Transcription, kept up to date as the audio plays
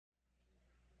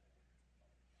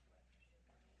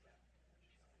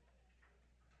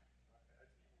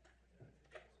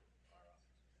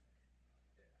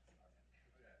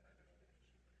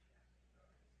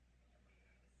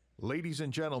Ladies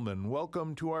and gentlemen,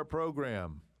 welcome to our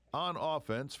program, On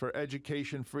Offense for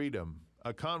Education Freedom,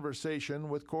 a conversation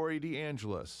with Corey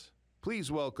DeAngelis.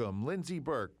 Please welcome Lindsay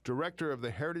Burke, Director of the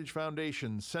Heritage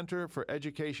Foundation Center for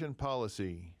Education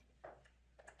Policy.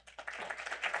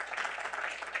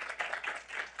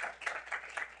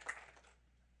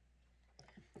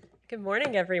 Good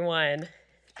morning, everyone.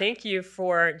 Thank you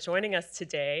for joining us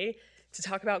today to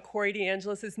talk about Corey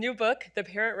DeAngelis' new book, The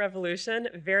Parent Revolution.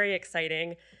 Very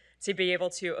exciting to be able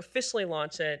to officially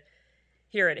launch it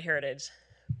here at Heritage.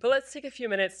 But let's take a few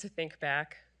minutes to think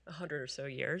back 100 or so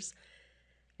years.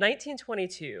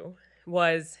 1922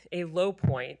 was a low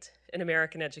point in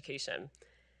American education.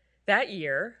 That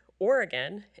year,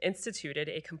 Oregon instituted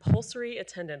a compulsory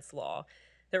attendance law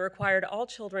that required all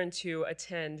children to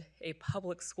attend a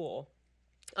public school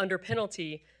under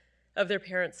penalty of their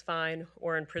parents' fine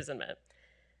or imprisonment.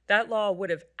 That law would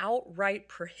have outright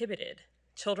prohibited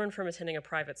children from attending a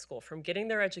private school, from getting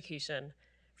their education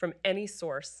from any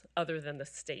source other than the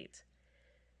state.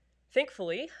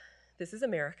 Thankfully, this is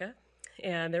America,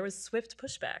 and there was swift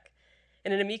pushback.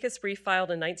 In an amicus brief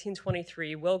filed in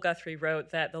 1923, Will Guthrie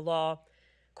wrote that the law,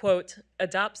 quote,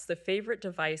 adopts the favorite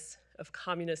device of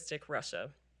communistic Russia,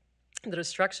 the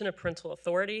destruction of parental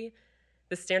authority,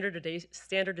 the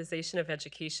standardization of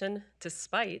education,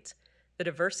 despite the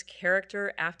diverse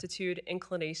character, aptitude,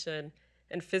 inclination,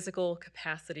 and physical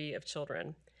capacity of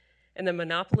children, and the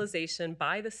monopolization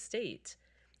by the state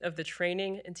of the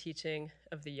training and teaching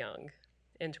of the young,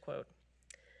 end quote.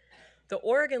 The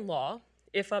Oregon law,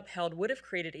 if upheld, would have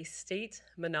created a state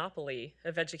monopoly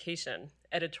of education,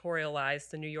 editorialized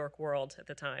the New York World at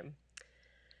the time.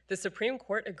 The Supreme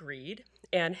Court agreed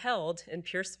and held in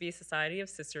Pierce v. Society of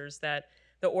Sisters that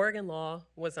the Oregon law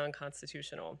was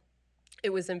unconstitutional. It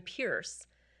was in Pierce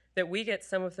that we get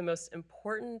some of the most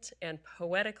important and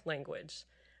poetic language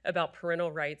about parental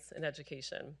rights in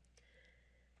education.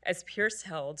 As Pierce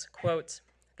held, quote,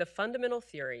 the fundamental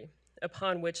theory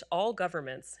upon which all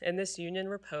governments in this union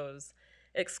repose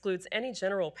excludes any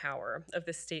general power of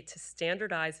the state to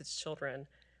standardize its children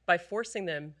by forcing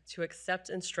them to accept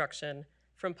instruction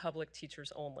from public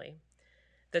teachers only.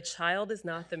 The child is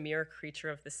not the mere creature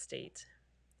of the state.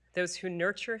 Those who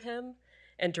nurture him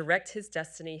and direct his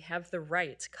destiny have the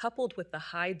right, coupled with the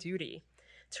high duty,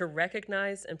 to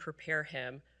recognize and prepare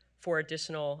him for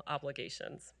additional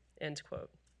obligations, end quote.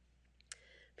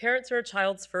 Parents are a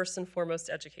child's first and foremost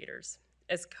educators.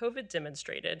 As COVID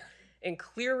demonstrated, in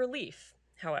clear relief,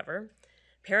 however,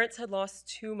 parents had lost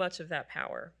too much of that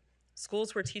power.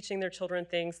 Schools were teaching their children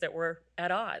things that were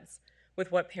at odds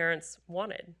with what parents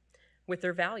wanted, with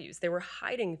their values. They were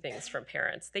hiding things from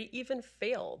parents. They even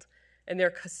failed in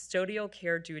their custodial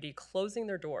care duty, closing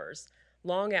their doors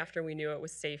long after we knew it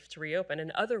was safe to reopen.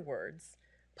 In other words,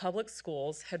 public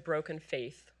schools had broken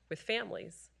faith with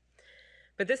families.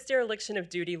 But this dereliction of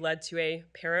duty led to a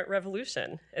parent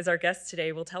revolution, as our guest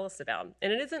today will tell us about.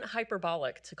 And it isn't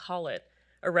hyperbolic to call it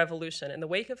a revolution. In the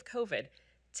wake of COVID,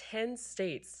 10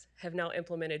 states have now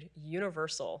implemented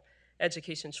universal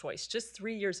education choice. Just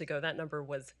 3 years ago, that number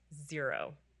was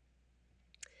 0.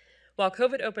 While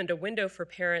COVID opened a window for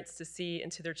parents to see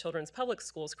into their children's public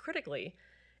schools, critically,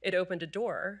 it opened a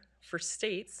door for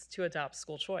states to adopt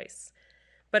school choice.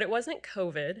 But it wasn't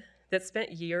COVID that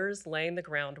spent years laying the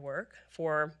groundwork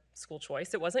for school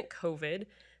choice. It wasn't COVID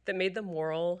that made the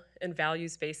moral and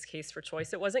values-based case for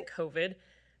choice. It wasn't COVID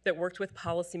that worked with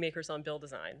policymakers on bill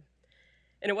design.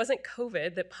 And it wasn't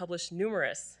COVID that published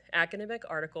numerous academic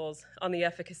articles on the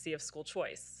efficacy of school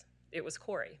choice. It was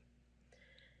Corey.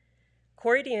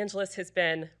 Corey DeAngelis has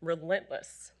been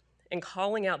relentless in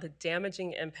calling out the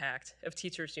damaging impact of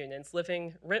teachers' unions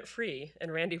living rent-free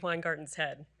in Randi Weingarten's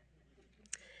head.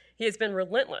 He has been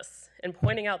relentless in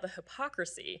pointing out the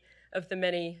hypocrisy of the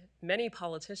many, many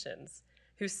politicians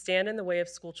who stand in the way of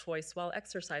school choice while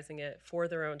exercising it for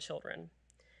their own children.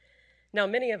 Now,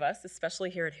 many of us,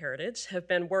 especially here at Heritage, have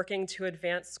been working to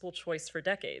advance school choice for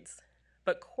decades,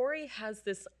 but Corey has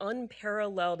this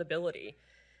unparalleled ability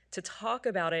to talk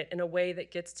about it in a way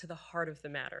that gets to the heart of the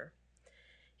matter.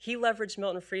 He leveraged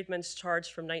Milton Friedman's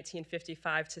charge from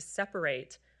 1955 to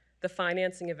separate the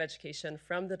financing of education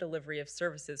from the delivery of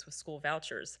services with school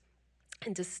vouchers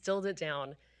and distilled it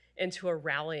down into a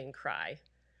rallying cry: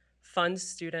 fund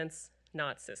students,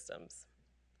 not systems.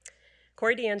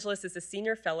 Corey DeAngelis is a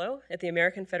senior fellow at the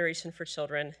American Federation for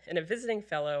Children and a visiting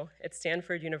fellow at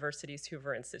Stanford University's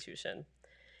Hoover Institution.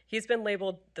 He's been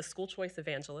labeled the school choice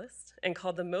evangelist and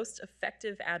called the most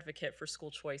effective advocate for school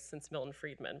choice since Milton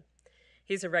Friedman.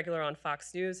 He's a regular on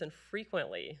Fox News and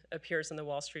frequently appears in the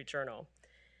Wall Street Journal.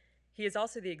 He is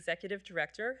also the executive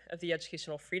director of the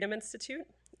Educational Freedom Institute,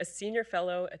 a senior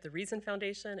fellow at the Reason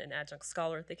Foundation, an adjunct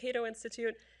scholar at the Cato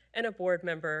Institute, and a board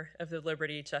member of the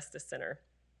Liberty Justice Center.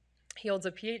 He holds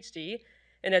a PhD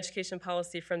in education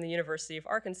policy from the University of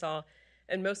Arkansas,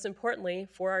 and most importantly,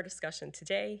 for our discussion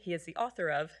today, he is the author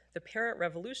of The Parent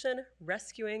Revolution: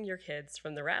 Rescuing Your Kids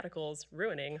from the Radicals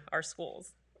Ruining Our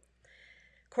Schools.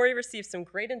 Corey received some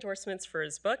great endorsements for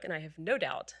his book, and I have no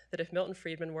doubt that if Milton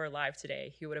Friedman were alive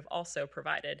today, he would have also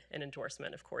provided an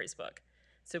endorsement of Corey's book.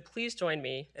 So please join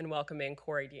me in welcoming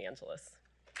Corey DeAngelis.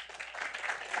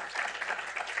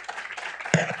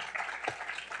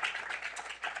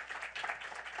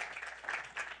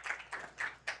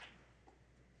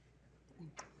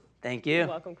 Thank you.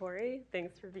 Welcome, Corey.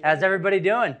 Thanks for being here. How's everybody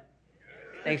doing?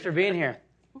 Thanks for being here.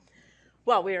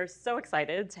 Well, we are so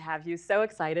excited to have you. So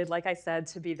excited, like I said,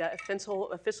 to be the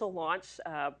official launch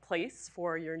place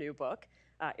for your new book.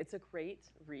 It's a great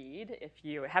read. If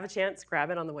you have a chance, grab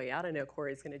it on the way out. I know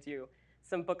Corey's going to do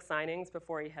some book signings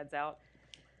before he heads out.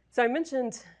 So I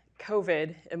mentioned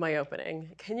COVID in my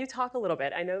opening. Can you talk a little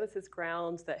bit? I know this is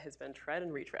ground that has been tread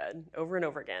and retread over and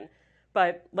over again,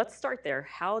 but let's start there.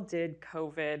 How did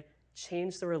COVID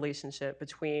change the relationship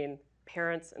between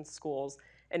parents and schools?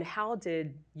 And how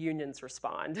did unions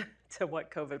respond to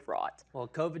what COVID brought? Well,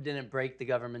 COVID didn't break the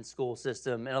government school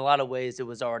system. In a lot of ways, it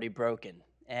was already broken.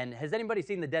 And has anybody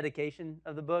seen the dedication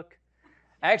of the book?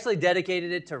 I actually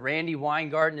dedicated it to Randi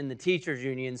Weingarten and the teachers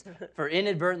unions for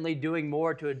inadvertently doing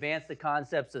more to advance the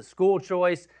concepts of school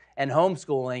choice and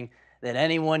homeschooling than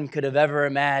anyone could have ever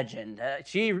imagined.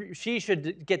 She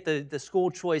should get the school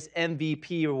choice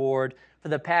MVP award for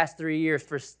the past 3 years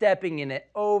for stepping in it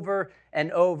over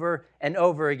and over and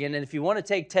over again. And if you want to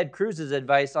take Ted Cruz's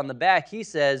advice on the back, he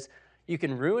says you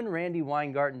can ruin Randi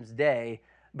Weingarten's day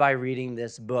by reading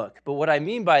this book. But what I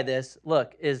mean by this,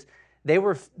 look, is they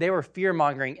were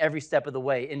fear-mongering every step of the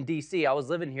way. In D.C., I was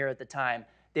living here at the time,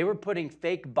 they were putting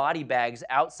fake body bags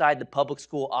outside the public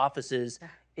school offices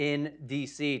in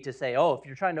D.C. to say, oh, if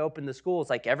you're trying to open the schools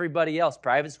like everybody else,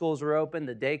 private schools were open,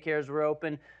 the daycares were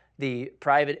open, the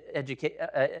private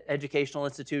educational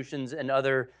institutions and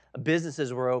other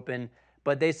businesses were open,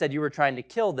 but they said you were trying to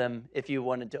kill them if you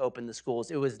wanted to open the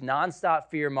schools. It was nonstop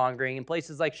fear-mongering. In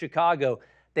places like Chicago,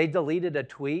 they deleted a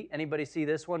tweet. Anybody see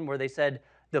this one where they said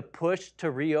the push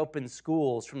to reopen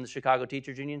schools from the Chicago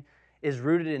Teachers Union is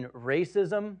rooted in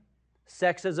racism,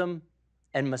 sexism,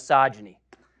 and misogyny.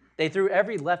 They threw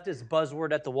every leftist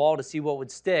buzzword at the wall to see what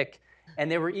would stick,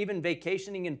 and they were even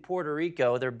vacationing in Puerto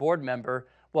Rico, their board member,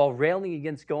 while railing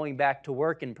against going back to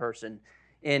work in person.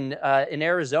 In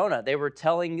Arizona, they were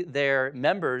telling their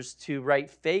members to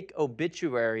write fake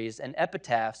obituaries and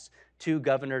epitaphs to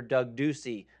Governor Doug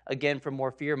Ducey, again for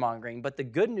more fear-mongering. But the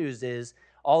good news is,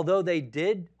 although they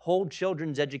did hold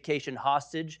children's education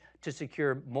hostage to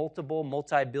secure multiple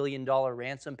multi-billion-dollar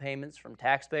ransom payments from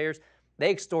taxpayers, they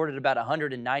extorted about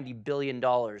 $190 billion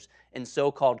in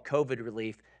so-called COVID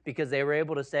relief because they were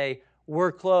able to say,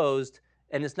 we're closed.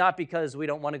 And it's not because we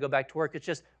don't want to go back to work. It's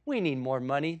just we need more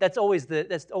money. That's always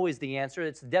the answer.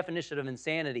 It's the definition of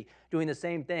insanity, doing the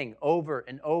same thing over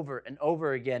and over and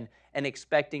over again and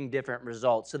expecting different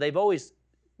results. So they've always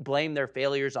blamed their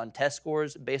failures on test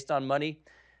scores based on money.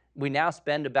 We now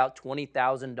spend about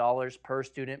 $20,000 per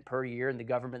student per year in the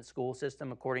government school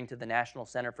system, according to the National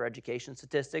Center for Education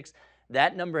Statistics.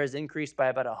 That number has increased by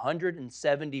about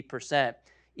 170%.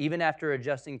 Even after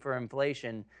adjusting for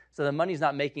inflation. So the money's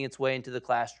not making its way into the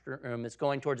classroom. It's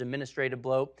going towards administrative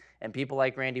bloat, and people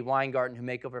like Randi Weingarten, who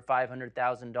make over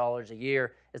 $500,000 a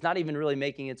year, is not even really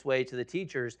making its way to the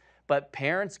teachers. But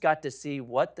parents got to see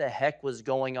what the heck was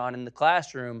going on in the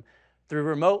classroom through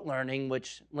remote learning,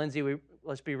 which, Lindsay,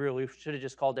 let's be real, we should have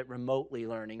just called it remotely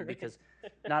learning because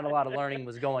not a lot of learning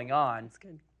was going on. That's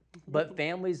good. But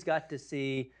families got to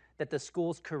see that the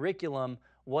school's curriculum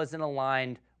wasn't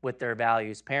aligned with their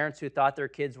values. Parents who thought their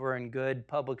kids were in good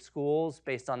public schools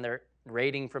based on their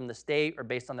rating from the state or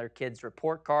based on their kids'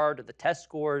 report card or the test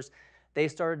scores, they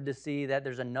started to see that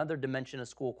there's another dimension of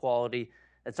school quality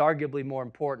that's arguably more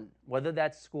important, whether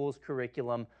that school's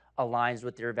curriculum aligns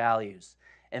with their values.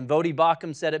 And Voddie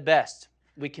Baucham said it best,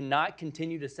 we cannot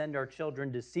continue to send our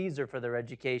children to Caesar for their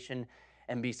education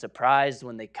and be surprised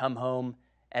when they come home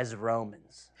as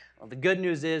Romans. Well, the good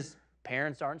news is,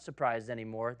 parents aren't surprised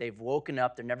anymore. They've woken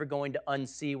up. They're never going to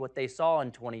unsee what they saw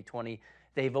in 2020.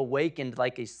 They've awakened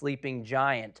like a sleeping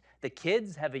giant. The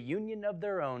kids have a union of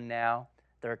their own now.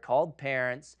 They're called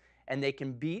parents, and they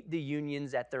can beat the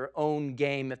unions at their own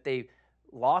game if they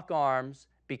lock arms,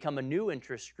 become a new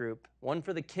interest group, one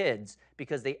for the kids,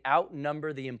 because they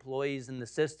outnumber the employees in the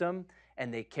system,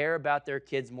 and they care about their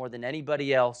kids more than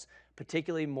anybody else,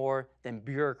 particularly more than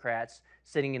bureaucrats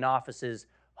sitting in offices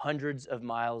hundreds of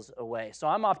miles away. So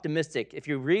I'm optimistic. If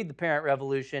you read The Parent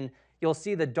Revolution, you'll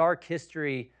see the dark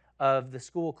history of the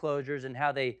school closures and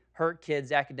how they hurt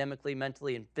kids academically,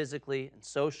 mentally, and physically and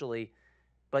socially.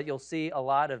 But you'll see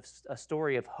a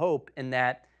story of hope in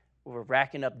that we're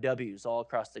racking up W's all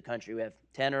across the country. We have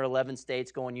 10 or 11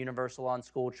 states going universal on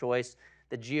school choice.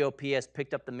 The GOP has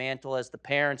picked up the mantle as the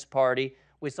parents' party.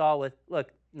 We saw with,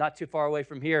 look, not too far away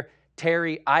from here,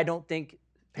 Terry, I don't think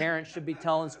parents should be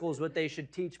telling schools what they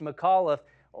should teach. McAuliffe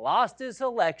lost his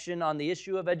election on the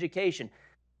issue of education.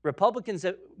 Republicans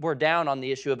were down on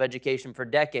the issue of education for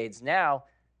decades. Now,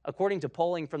 according to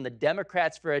polling from the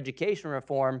Democrats for Education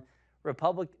Reform,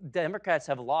 Democrats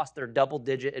have lost their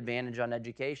double-digit advantage on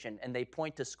education, and they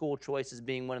point to school choice as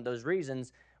being one of those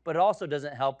reasons. But it also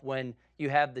doesn't help when you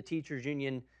have the teachers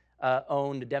union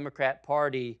owned Democrat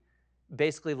Party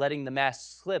basically letting the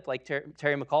mask slip like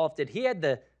Terry McAuliffe did. He had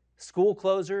the school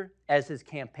closer as his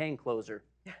campaign closer.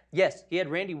 Yes, he had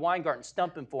Randy Weingarten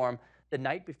stumping for him the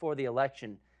night before the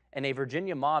election. And a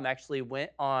Virginia mom actually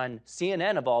went on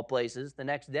CNN, of all places, the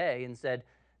next day and said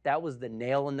that was the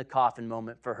nail in the coffin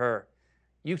moment for her.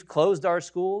 You've closed our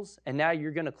schools, and now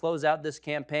you're going to close out this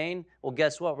campaign? Well,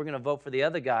 guess what? We're going to vote for the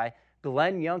other guy.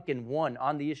 Glenn Youngkin won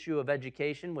on the issue of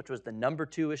education, which was the number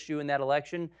 2 issue in that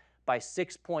election, by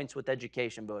 6 points with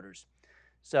education voters.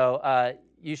 So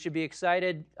you should be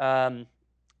excited.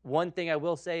 One thing I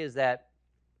will say is that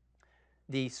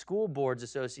the School Boards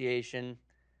Association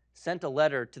sent a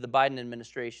letter to the Biden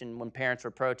administration when parents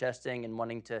were protesting and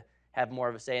wanting to have more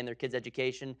of a say in their kids'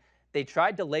 education. They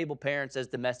tried to label parents as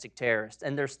domestic terrorists,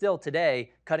 and they're still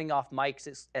today cutting off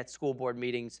mics at school board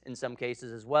meetings in some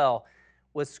cases as well.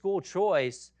 With school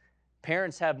choice,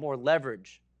 parents have more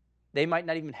leverage. They might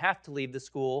not even have to leave the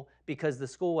school because the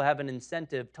school will have an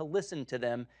incentive to listen to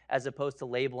them as opposed to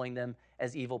labeling them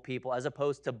as evil people, as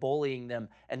opposed to bullying them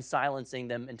and silencing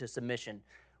them into submission.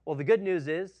 Well, the good news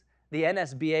is the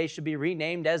NSBA should be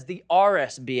renamed as the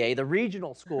RSBA, the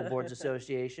Regional School Boards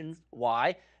Association.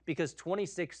 Why? Because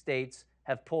 26 states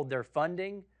have pulled their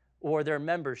funding or their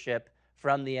membership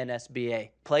from the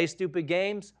NSBA. Play stupid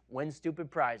games, win stupid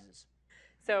prizes.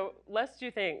 So lest you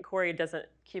think Corey doesn't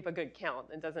keep a good count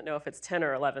and doesn't know if it's 10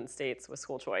 or 11 states with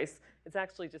school choice, it's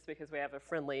actually just because we have a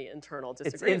friendly internal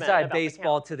disagreement. It's inside about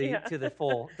baseball the count. to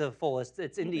the fullest.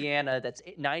 It's Indiana. That's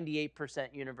 98%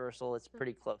 universal. It's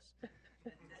pretty close.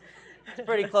 It's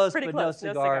pretty close, Pretty but close, no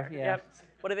cigar. Yeah. Yep.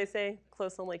 What do they say?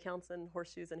 Close only counts in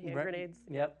horseshoes and hand grenades.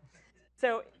 Yep.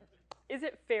 So is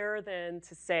it fair then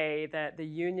to say that the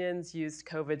unions used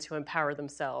COVID to empower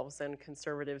themselves and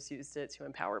conservatives used it to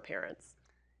empower parents?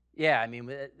 Yeah, I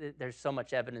mean, there's so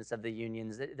much evidence of the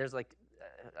unions. There's like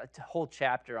a whole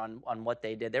chapter on what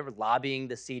they did. They were lobbying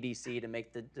the CDC to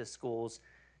make the schools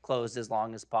closed as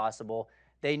long as possible.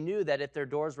 They knew that if their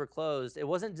doors were closed, it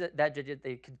wasn't that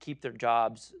they could keep their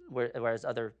jobs, whereas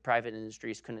other private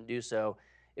industries couldn't do so.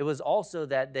 It was also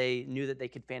that they knew that they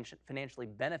could financially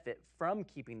benefit from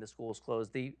keeping the schools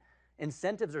closed. The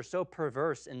incentives are so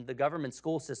perverse in the government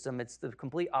school system. It's the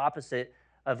complete opposite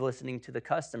of listening to the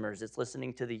customers. It's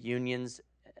listening to the unions,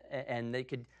 and they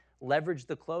could leverage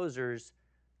the closers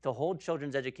to hold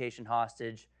children's education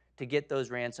hostage, to get those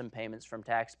ransom payments from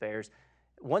taxpayers.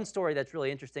 One story that's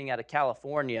really interesting out of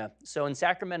California. So in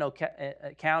Sacramento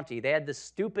County, they had this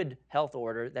stupid health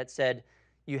order that said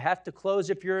you have to close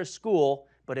if you're a school,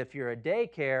 but if you're a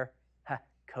daycare,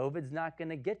 COVID's not going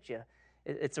to get you.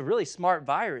 It's a really smart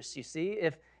virus, you see.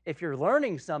 If you're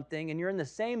learning something and you're in the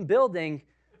same building,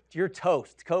 you're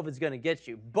toast. COVID's going to get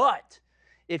you. But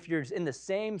if you're in the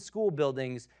same school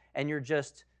buildings and you're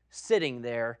just sitting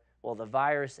there, well, the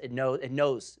virus,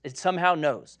 it somehow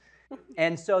knows.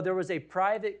 And so there was a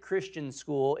private Christian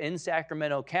school in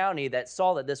Sacramento County that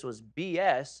saw that this was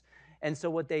BS. And so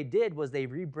what they did was they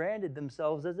rebranded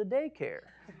themselves as a daycare.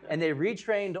 And they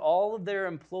retrained all of their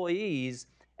employees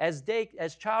as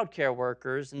childcare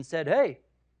workers and said, hey,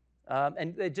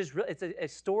 and it's a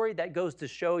story that goes to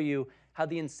show you how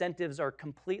the incentives are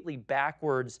completely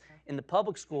backwards in the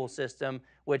public school system,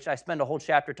 which I spend a whole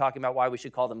chapter talking about why we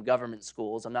should call them government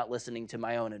schools. I'm not listening to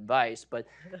my own advice, but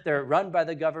they're run by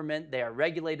the government, they are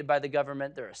regulated by the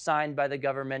government, they're assigned by the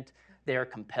government, they are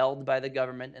compelled by the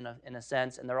government in a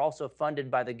sense, and they're also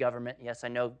funded by the government. Yes, I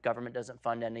know government doesn't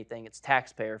fund anything, it's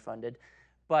taxpayer funded,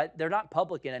 but they're not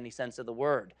public in any sense of the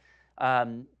word.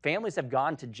 Families have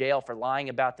gone to jail for lying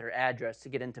about their address to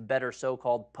get into better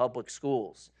so-called public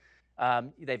schools.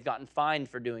 They've gotten fined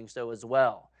for doing so as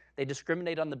well. They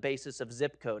discriminate on the basis of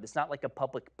zip code. It's not like a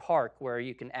public park where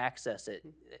you can access it.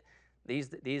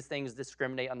 These things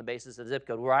discriminate on the basis of zip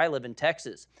code. Where I live in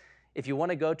Texas, if you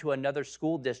want to go to another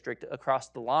school district across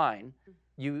the line,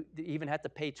 You even have to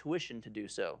pay tuition to do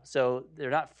so. So they're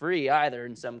not free either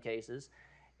in some cases.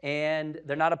 And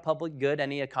they're not a public good.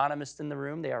 Any economist in the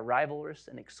room, they are rivalrous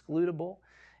and excludable.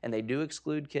 And they do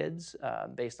exclude kids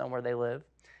based on where they live.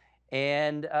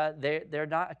 And they're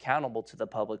not accountable to the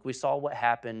public. We saw what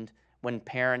happened when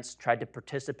parents tried to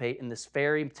participate in this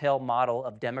fairy tale model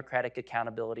of democratic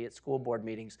accountability at school board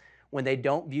meetings. When they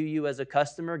don't view you as a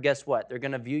customer, guess what? They're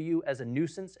going to view you as a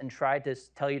nuisance and try to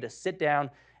tell you to sit down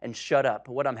and shut up.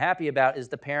 But what I'm happy about is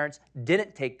the parents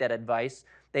didn't take that advice.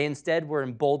 They instead were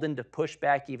emboldened to push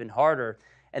back even harder.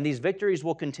 And these victories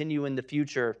will continue in the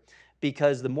future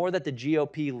because the more that the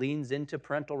GOP leans into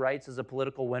parental rights as a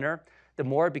political winner, the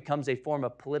more it becomes a form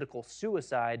of political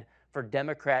suicide for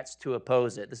Democrats to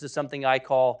oppose it. This is something I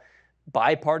call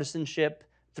bipartisanship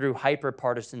through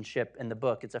hyperpartisanship in the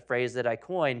book. It's a phrase that I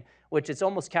coined, which it's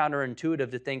almost counterintuitive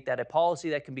to think that a policy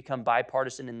that can become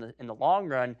bipartisan in the long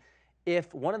run,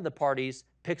 if one of the parties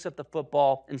picks up the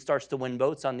football and starts to win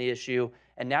votes on the issue.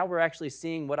 And now we're actually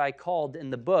seeing what I called in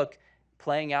the book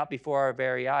playing out before our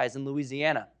very eyes. In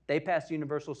Louisiana, they passed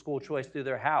universal school choice through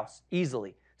their House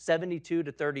easily. 72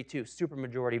 to 32,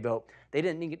 supermajority vote. They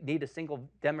didn't need a single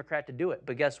Democrat to do it.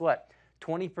 But guess what?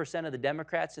 20% of the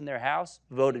Democrats in their House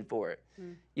voted for it.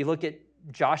 You look at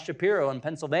Josh Shapiro in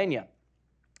Pennsylvania.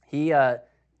 He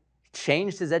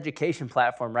changed his education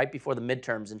platform right before the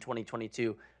midterms in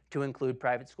 2022 to include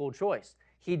private school choice.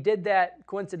 He did that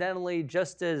coincidentally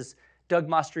just as Doug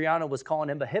Mastriano was calling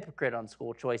him a hypocrite on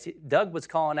school choice. Doug was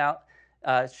calling out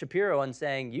Shapiro and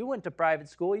saying, you went to private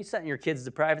school, you sent your kids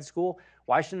to private school,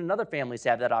 why shouldn't other families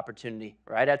have that opportunity?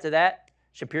 Right after that,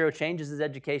 Shapiro changes his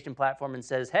education platform and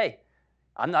says, hey,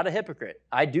 I'm not a hypocrite.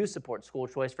 I do support school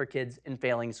choice for kids in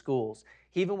failing schools.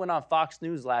 He even went on Fox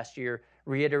News last year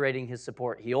reiterating his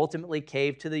support. He ultimately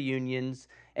caved to the unions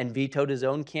and vetoed his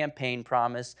own campaign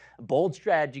promise. A bold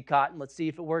strategy, Cotton. Let's see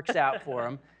if it works out for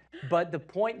him. But the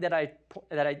point that I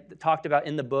talked about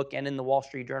in the book and in the Wall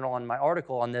Street Journal on my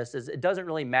article on this is it doesn't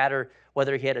really matter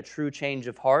whether he had a true change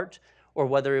of heart or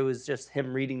whether it was just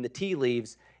him reading the tea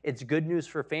leaves. It's good news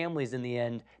for families in the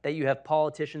end that you have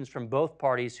politicians from both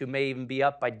parties who may even be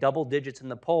up by double digits in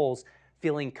the polls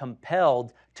feeling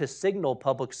compelled to signal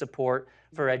public support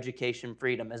for education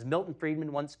freedom. As Milton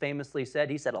Friedman once famously said,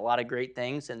 he said a lot of great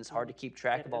things, and it's hard to keep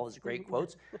track of all his great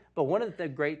quotes. But one of the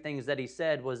great things that he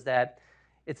said was that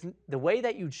it's the way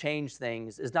that you change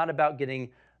things is not about getting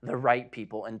the right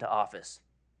people into office.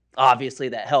 Obviously,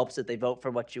 that helps that they vote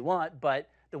for what you want, but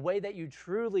the way that you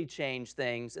truly change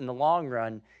things in the long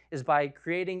run is by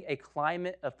creating a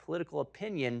climate of political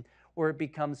opinion where it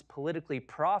becomes politically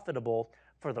profitable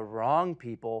for the wrong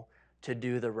people to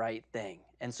do the right thing.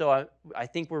 And so I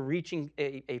think we're reaching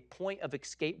a point of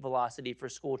escape velocity for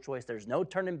school choice. There's no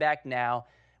turning back now.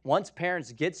 Once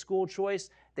parents get school choice,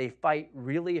 they fight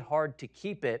really hard to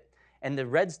keep it. And the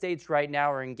red states right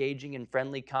now are engaging in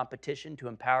friendly competition to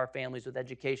empower families with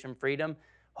education freedom.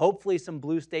 Hopefully some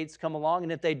blue states come along,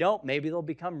 and if they don't, maybe they'll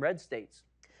become red states.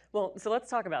 Well, so let's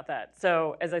talk about that.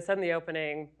 So as I said in the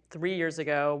opening, 3 years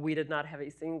ago, we did not have a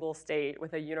single state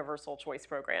with a universal choice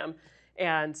program.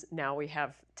 And now we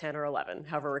have 10 or 11,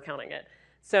 however we're counting it.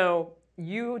 So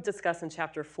you discuss in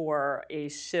chapter 4 a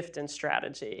shift in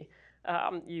strategy.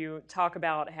 You talk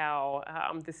about how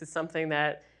this is something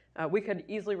that we could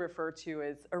easily refer to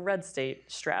as a red state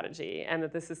strategy, and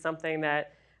that this is something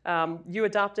that you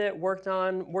adopted, worked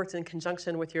in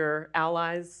conjunction with your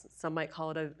allies. Some might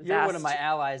call it a vast... You're one of my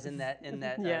allies in that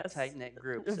yes, tight-knit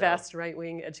group. So. Vast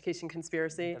right-wing education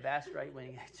conspiracy. The vast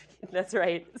right-wing education. That's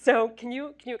right. So can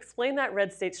you explain that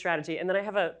red state strategy? And then I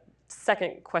have a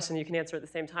second question you can answer at the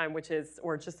same time, which is,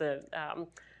 or just a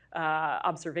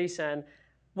observation.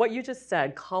 What you just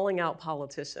said, calling out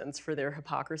politicians for their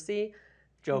hypocrisy.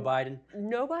 Joe Biden.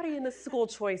 Nobody in the school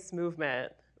choice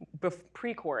movement,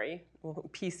 pre-Corey,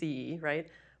 PCE, right,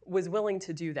 was willing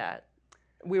to do that.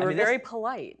 We were very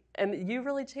polite, and you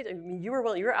really changed. I mean, you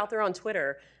were out there on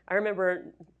Twitter. I remember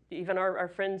even our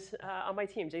friend on my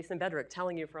team, Jason Bedrick,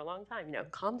 telling you for a long time,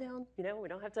 calm down. We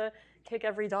don't have to kick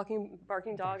every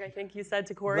barking dog. I think you said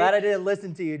to Corey. Glad I didn't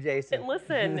listen to you, Jason. Didn't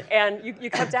listen, and you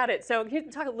kept at it. So can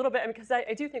you talk a little bit, because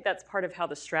I do think that's part of how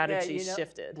the strategy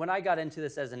shifted. When I got into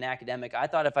this as an academic, I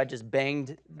thought if I just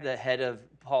banged the head of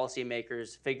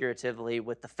policymakers figuratively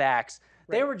with the facts,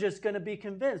 they were just going to be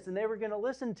convinced and they were going to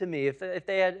listen to me. If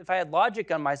I had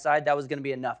logic on my side, that was going to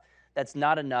be enough. That's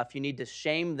not enough. You need to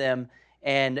shame them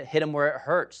and hit them where it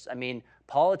hurts. I mean,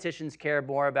 politicians care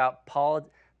more about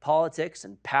politics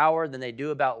and power than they do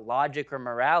about logic or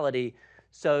morality.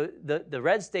 So the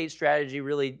red state strategy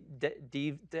really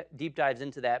deep dives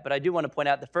into that. But I do want to point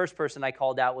out the first person I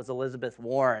called out was Elizabeth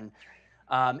Warren.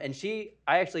 And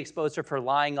I actually exposed her for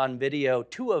lying on video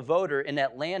to a voter in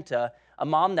Atlanta, a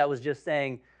mom that was just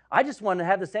saying, I just want to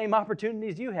have the same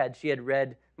opportunities you had. She had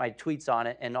read my tweets on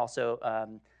it, and also,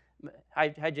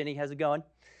 hi Jenny, how's it going?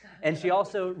 And she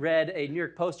also read a New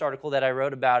York Post article that I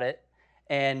wrote about it,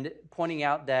 and pointing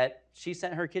out that she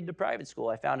sent her kid to private school.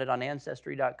 I found it on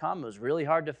Ancestry.com. It was really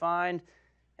hard to find.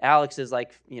 Alex is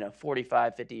like,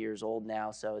 45, 50 years old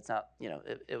now, so it's not,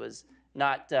 it was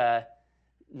not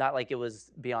like it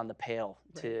was beyond the pale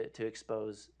to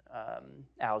expose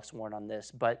Alex Warren on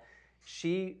this. But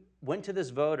she went to this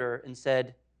voter and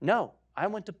said, no,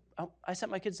 I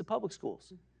sent my kids to public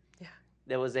schools. Yeah.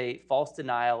 There was a false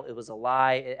denial. It was a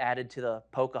lie. It added to the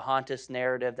Pocahontas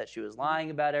narrative that she was lying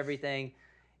about everything.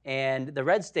 And the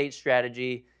red state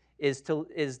strategy is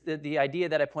the idea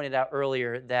that I pointed out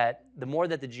earlier, that the more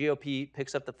that the GOP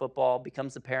picks up the football,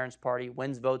 becomes the parents' party,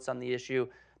 wins votes on the issue,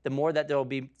 the more that there will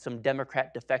be some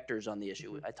Democrat defectors on the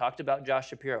issue. I talked about Josh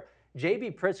Shapiro.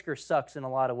 J.B. Pritzker sucks in a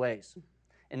lot of ways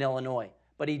in Illinois,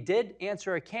 but he did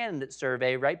answer a candidate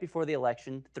survey right before the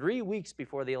election, 3 weeks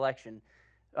before the election,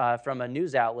 from a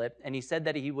news outlet, and he said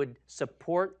that he would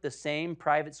support the same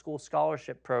private school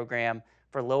scholarship program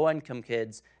for low-income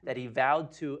kids that he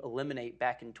vowed to eliminate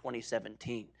back in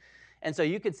 2017. And so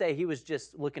you could say he was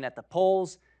just looking at the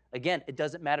polls. Again, it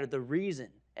doesn't matter the reason,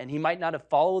 and he might not have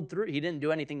followed through. He didn't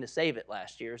do anything to save it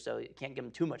last year, so you can't give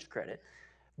him too much credit.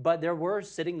 But there were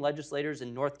sitting legislators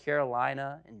in North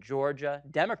Carolina and Georgia,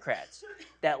 Democrats,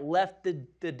 that left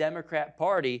the Democrat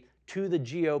Party to the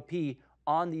GOP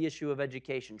on the issue of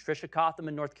education. Tricia Cotham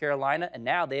in North Carolina, and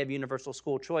now they have universal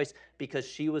school choice because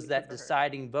she was that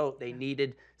deciding vote. They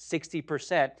needed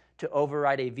 60% to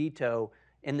override a veto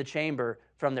in the chamber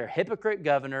from their hypocrite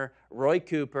governor, Roy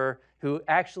Cooper, who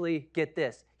actually, get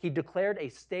this, he declared a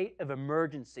state of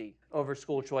emergency over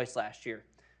school choice last year.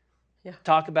 Yeah.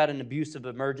 Talk about an abuse of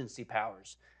emergency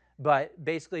powers. But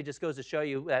basically it just goes to show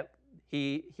you that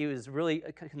he was really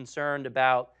concerned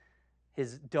about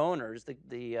his donors,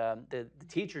 the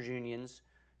teachers unions,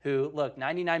 who, look,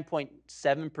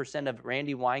 99.7% of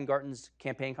Randy Weingarten's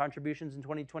campaign contributions in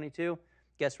 2022,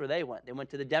 guess where they went? They went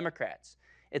to the Democrats.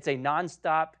 It's a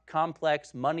nonstop,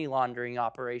 complex money laundering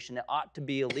operation that ought to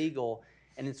be illegal,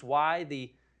 and it's why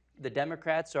the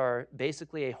Democrats are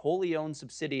basically a wholly owned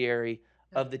subsidiary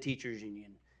of the teachers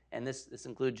union, and this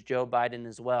includes Joe Biden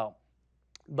as well.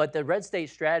 But the red state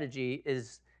strategy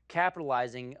is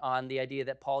capitalizing on the idea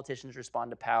that politicians respond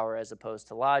to power as opposed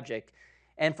to logic.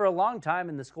 And for a long time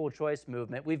in the school choice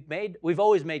movement, we've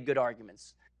always made good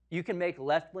arguments. You can make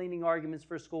left-leaning arguments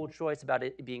for school choice about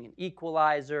it being an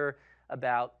equalizer,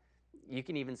 you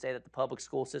can even say that the public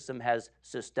school system has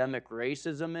systemic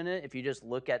racism in it. If you just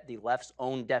look at the left's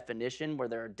own definition, where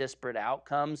there are disparate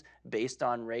outcomes based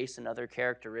on race and other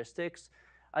characteristics.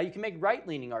 You can make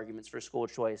right-leaning arguments for school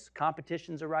choice.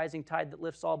 Competition's a rising tide that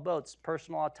lifts all boats.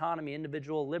 Personal autonomy,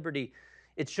 individual liberty.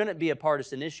 It shouldn't be a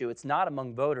partisan issue. It's not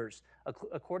among voters.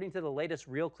 According to the latest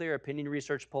Real Clear opinion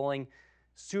research polling,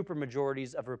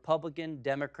 supermajorities of Republican,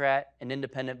 Democrat, and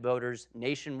independent voters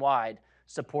nationwide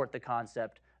support the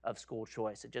concept of school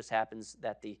choice. It just happens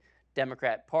that the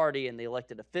Democrat Party and the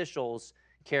elected officials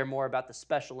care more about the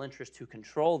special interests who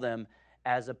control them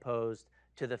as opposed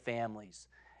to the families.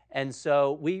 And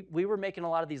so we were making a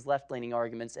lot of these left-leaning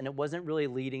arguments, and it wasn't really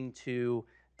leading to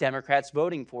Democrats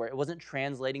voting for it. It wasn't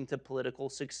translating to political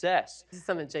success. This is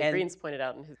something Jay Green's pointed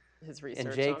out in his research.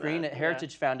 And Jay Green at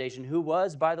Heritage Foundation, who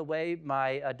was, by the way,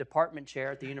 my department chair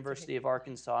at the University of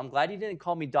Arkansas. I'm glad he didn't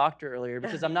call me doctor earlier,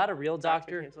 because I'm not a real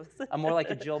doctor. I'm more like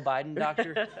a Jill Biden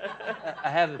doctor. I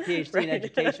have a PhD in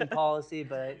education policy,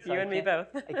 but you and me both.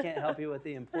 I can't help you with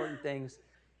the important things.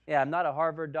 Yeah, I'm not a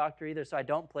Harvard doctor either, so I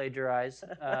don't plagiarize.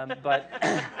 But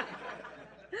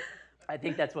I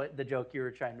think that's what the joke you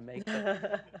were trying to make.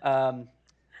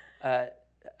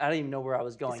 I don't even know where I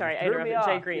was going. Sorry, I interrupted.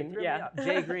 Jay Green. Yeah.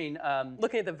 Jay Green.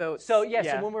 Looking at the votes. So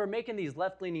when we were making these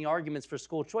left-leaning arguments for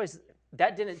school choice,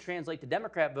 that didn't translate to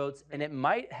Democrat votes, and it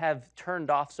might have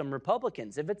turned off some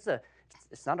Republicans. If it's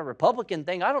not a Republican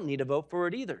thing, I don't need to vote for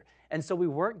it either. And so we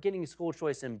weren't getting school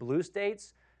choice in blue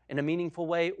states in a meaningful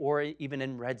way, or even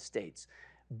in red states.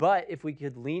 But if we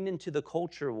could lean into the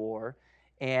culture war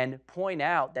and point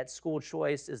out that school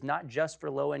choice is not just for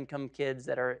low-income kids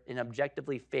that are in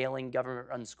objectively failing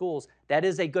government-run schools, that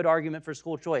is a good argument for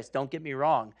school choice. Don't get me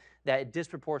wrong, that it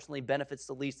disproportionately benefits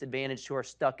the least advantaged who are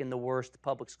stuck in the worst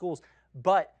public schools.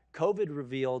 But COVID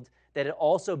revealed that it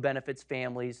also benefits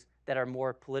families that are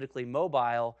more politically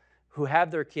mobile, who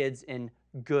have their kids in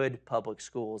good public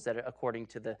schools, that are according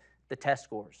to the test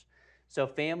scores. So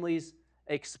families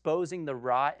exposing the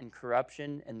rot and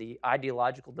corruption and the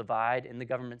ideological divide in the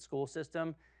government school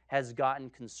system has gotten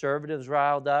conservatives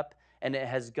riled up, and it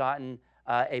has gotten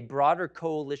a broader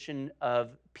coalition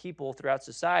of people throughout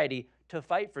society to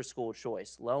fight for school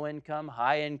choice. Low income,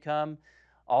 high income,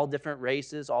 all different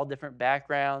races, all different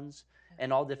backgrounds,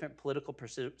 and all different political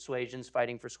persuasions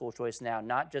fighting for school choice now,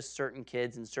 not just certain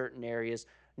kids in certain areas.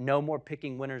 No more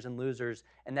picking winners and losers.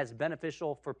 And that's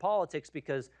beneficial for politics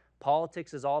because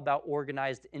politics is all about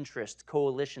organized interest,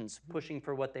 coalitions, pushing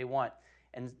for what they want.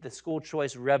 And the school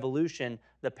choice revolution,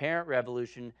 the parent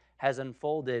revolution, has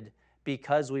unfolded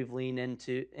because we've leaned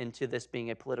into this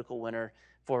being a political winner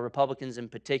for Republicans in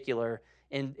particular.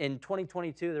 In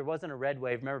 2022, there wasn't a red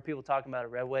wave. Remember people talking about a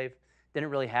red wave? Didn't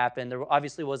really happen. There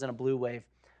obviously wasn't a blue wave,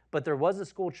 but there was a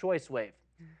school choice wave.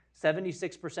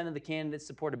 76% of the candidates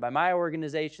supported by my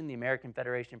organization, the American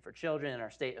Federation for Children, and our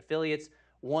state affiliates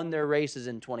won their races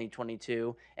in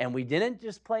 2022. And we didn't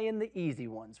just play in the easy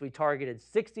ones. We targeted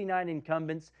 69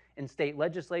 incumbents in state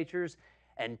legislatures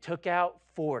and took out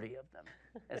 40 of them.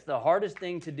 It's the hardest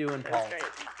thing to do in politics.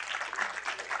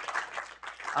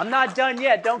 I'm not done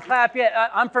yet. Don't clap yet.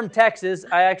 I'm from Texas.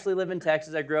 I actually live in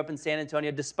Texas. I grew up in San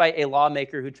Antonio, despite a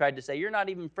lawmaker who tried to say, you're not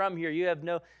even from here. You have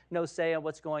no say on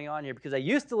what's going on here. Because I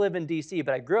used to live in D.C.,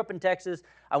 but I grew up in Texas.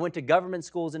 I went to government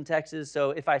schools in Texas.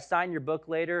 So if I sign your book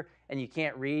later and you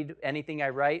can't read anything I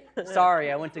write, sorry,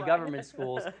 I went to government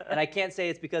schools. And I can't say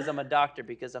it's because I'm a doctor,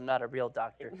 because I'm not a real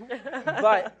doctor.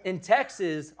 But in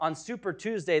Texas, on Super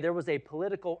Tuesday, there was a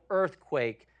political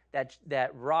earthquake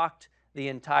that rocked the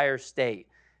entire state.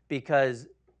 Because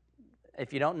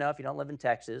if you don't know, if you don't live in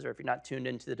Texas, or if you're not tuned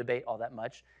into the debate all that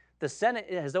much, the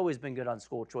Senate has always been good on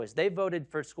school choice. They voted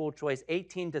for school choice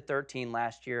 18-13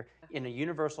 last year in a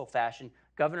universal fashion.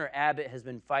 Governor Abbott has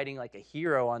been fighting like a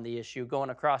hero on the issue, going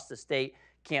across the state,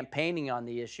 campaigning on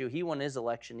the issue. He won his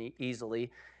election easily.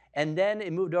 And then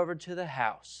it moved over to the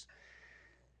House.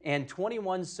 And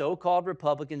 21 so-called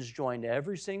Republicans joined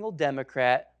every single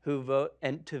Democrat who vote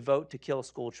to kill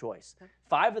school choice.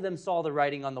 5 of them saw the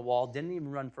writing on the wall, didn't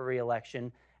even run for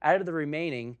re-election. Out of the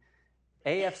remaining,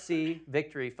 AFC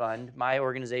Victory Fund, my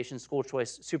organization, School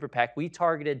Choice Super PAC, we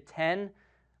targeted 13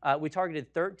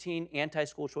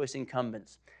 anti-school choice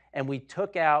incumbents, and we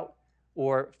took out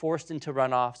or forced into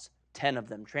runoffs 10 of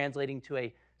them, translating to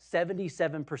a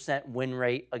 77% win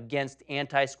rate against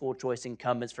anti-school choice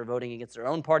incumbents for voting against their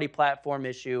own party platform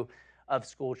issue of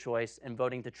school choice and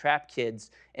voting to trap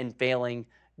kids in failing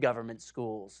government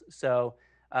schools. So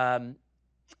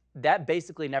that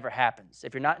basically never happens.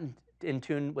 If you're not in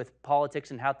tune with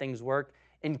politics and how things work,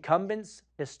 incumbents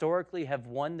historically have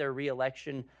won their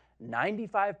re-election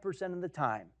 95% of the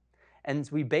time. And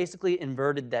we basically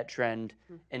inverted that trend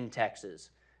in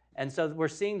Texas. And so we're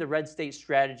seeing the red state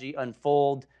strategy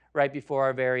unfold right before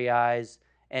our very eyes.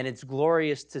 And it's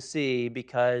glorious to see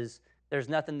because there's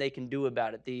nothing they can do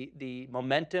about it. The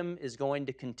momentum is going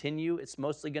to continue. It's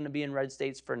mostly going to be in red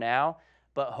states for now.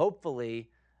 But hopefully,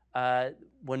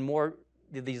 when more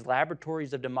these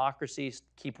laboratories of democracy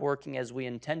keep working as we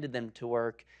intended them to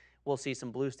work, we'll see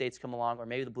some blue states come along, or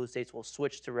maybe the blue states will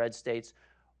switch to red states.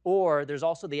 Or there's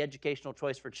also the Educational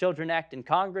Choice for Children Act in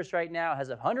Congress right now. It has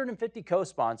 150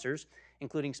 co-sponsors,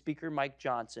 including Speaker Mike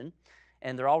Johnson,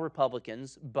 and they're all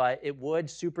Republicans, but it would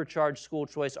supercharge school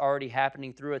choice already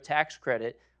happening through a tax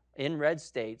credit in red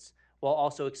states, while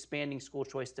also expanding school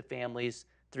choice to families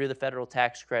through the federal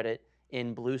tax credit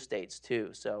in blue states too.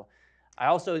 So I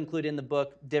also include in the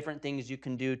book different things you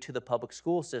can do to the public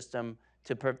school system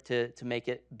to make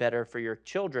it better for your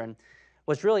children.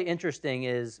 What's really interesting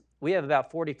is we have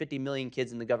about 40-50 million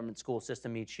kids in the government school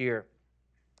system each year.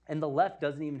 And the left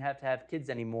doesn't even have to have kids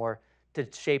anymore to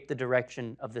shape the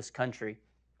direction of this country.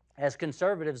 As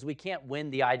conservatives, we can't win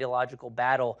the ideological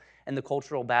battle and the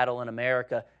cultural battle in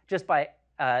America just by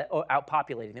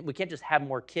outpopulating it. We can't just have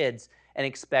more kids and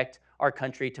expect our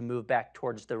country to move back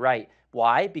towards the right.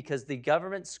 Why? Because the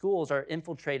government schools are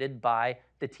infiltrated by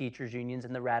the teachers' unions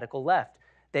and the radical left.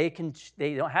 They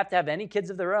don't have to have any kids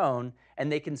of their own,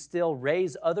 and they can still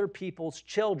raise other people's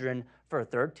children for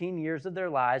 13 years of their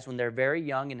lives when they're very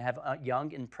young and have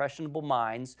young, impressionable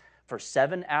minds for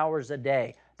 7 hours a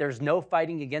day. There's no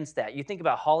fighting against that. You think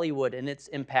about Hollywood and its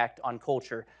impact on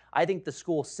culture. I think the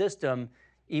school system,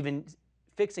 even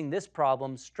fixing this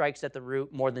problem, strikes at the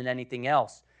root more than anything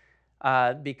else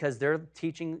because they're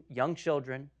teaching young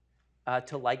children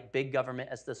to like big government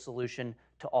as the solution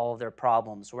to all of their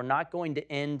problems. We're not going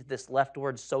to end this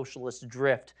leftward socialist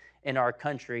drift in our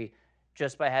country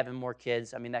just by having more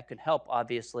kids. I mean, that could help,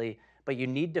 obviously, but you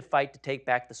need to fight to take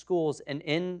back the schools. And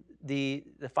in the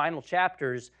final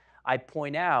chapters, I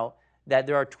point out that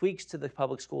there are tweaks to the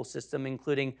public school system,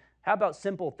 including how about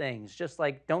simple things, just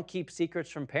like don't keep secrets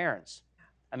from parents.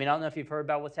 I mean, I don't know if you've heard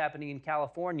about what's happening in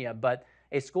California, but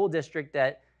a school district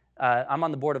that I'm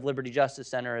on the board of Liberty Justice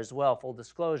Center as well, full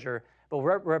disclosure, but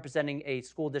we're representing a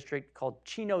school district called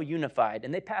Chino Unified,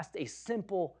 and they passed a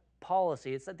simple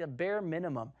policy. It's like the bare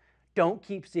minimum. Don't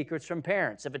keep secrets from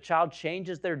parents. If a child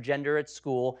changes their gender at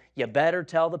school, you better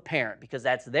tell the parent because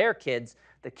that's their kids.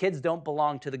 The kids don't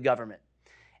belong to the government.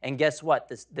 And guess what?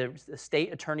 The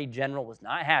state attorney general was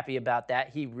not happy about that.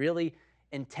 He really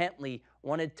intently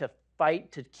wanted to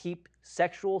fight to keep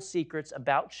sexual secrets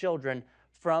about children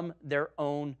from their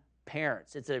own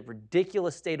parents. It's a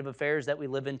ridiculous state of affairs that we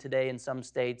live in today in some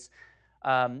states.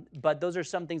 But those are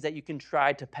some things that you can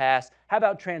try to pass. How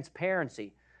about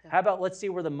transparency? How about let's see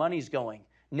where the money's going?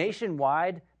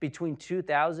 Nationwide, between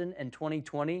 2000 and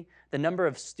 2020, the number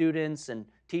of students and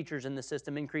teachers in the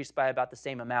system increased by about the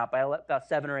same amount, by about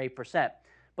 7 or 8%.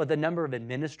 But the number of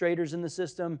administrators in the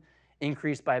system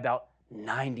increased by about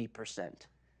 90%.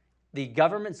 The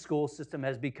government school system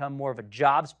has become more of a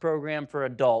jobs program for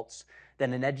adults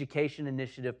than an education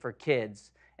initiative for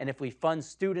kids. And if we fund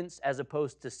students as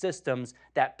opposed to systems,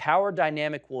 that power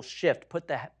dynamic will shift, put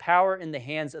the power in the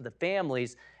hands of the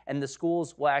families, and the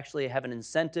schools will actually have an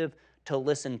incentive to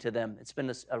listen to them. It's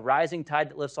been a rising tide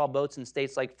that lifts all boats in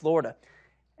states like Florida.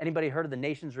 Anybody heard of the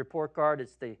Nations Report Card?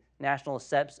 It's the national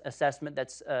assessment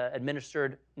that's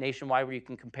administered nationwide where you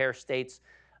can compare states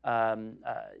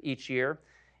each year.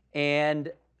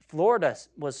 And Florida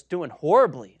was doing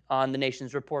horribly on the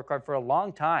Nations Report Card for a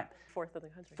long time. Fourth in the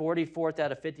country. 44th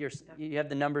out of 50. You have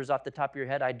the numbers off the top of your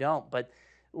head. I don't. But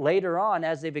later on,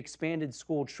 as they've expanded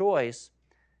school choice,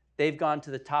 they've gone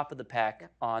to the top of the pack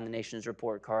on the Nations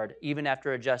Report Card, even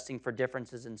after adjusting for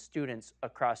differences in students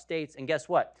across states. And guess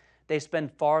what? They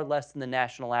spend far less than the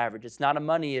national average. It's not a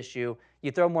money issue.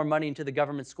 You throw more money into the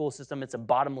government school system, it's a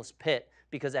bottomless pit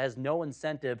because it has no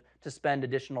incentive to spend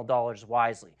additional dollars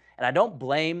wisely. And I don't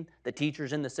blame the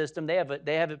teachers in the system. They have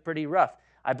it pretty rough.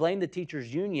 I blame the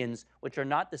teachers' unions, which are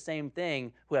not the same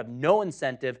thing, who have no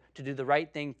incentive to do the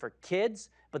right thing for kids,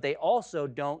 but they also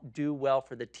don't do well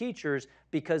for the teachers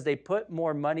because they put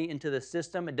more money into the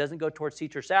system. It doesn't go towards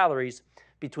teacher salaries.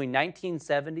 Between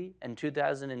 1970 and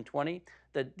 2020,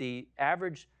 the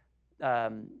average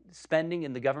spending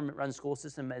in the government-run school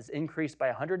system has increased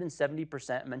by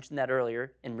 170%. I mentioned that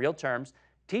earlier in real terms.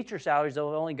 Teacher salaries have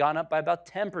only gone up by about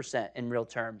 10% in real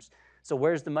terms. So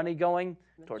where's the money going?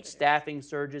 Towards staffing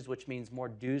surges, which means more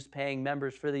dues-paying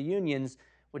members for the unions,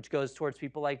 which goes towards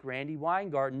people like Randi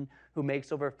Weingarten, who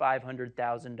makes over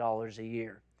 $500,000 a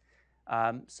year.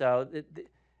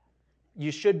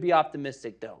 You should be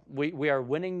optimistic, though. We are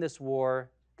winning this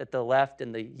war that the left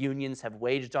and the unions have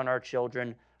waged on our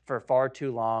children for far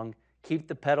too long. Keep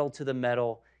the pedal to the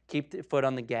metal. Keep the foot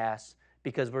on the gas,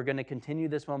 because we're going to continue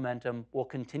this momentum. We'll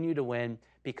continue to win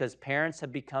because parents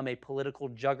have become a political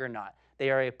juggernaut. They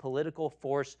are a political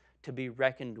force to be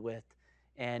reckoned with.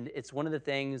 And it's one of the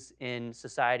things in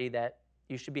society that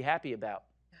you should be happy about.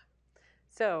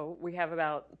 So we have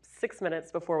about 6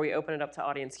 minutes before we open it up to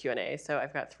audience Q&A. So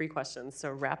I've got 3 questions, so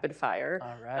rapid fire.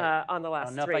 All right. On the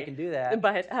last 3. I don't know if I can do that.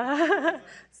 But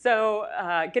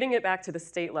getting it back to the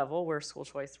state level where school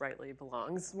choice rightly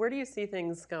belongs, where do you see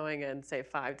things going in, say,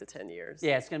 5 to 10 years?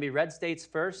 Yeah, it's going to be red states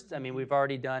first. I mean, we've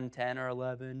already done 10 or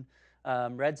 11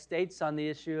 red states on the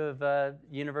issue of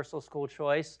universal school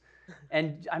choice.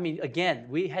 And I mean, again,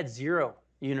 we had 0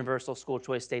 universal school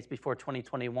choice states before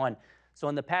 2021. So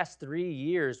in the past 3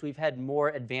 years, we've had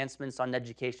more advancements on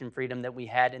education freedom than we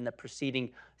had in the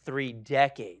preceding 3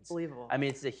 decades. Unbelievable. I mean,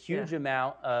 it's a huge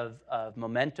amount of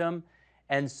momentum.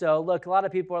 And so, look, a lot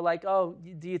of people are like, oh,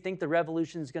 do you think the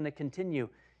revolution is going to continue?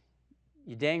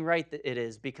 You're dang right that it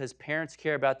is, because parents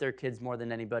care about their kids more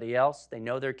than anybody else. They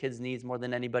know their kids' needs more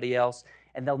than anybody else,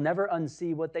 and they'll never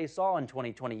unsee what they saw in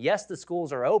 2020. Yes, the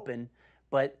schools are open,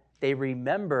 but they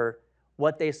remember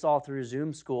what they saw through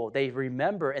Zoom school. They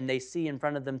remember and they see in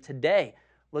front of them today.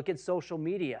 Look at social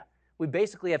media. We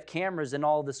basically have cameras in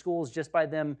all of the schools just by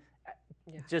them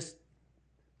just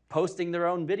posting their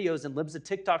own videos and libs of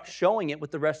TikTok showing it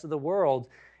with the rest of the world.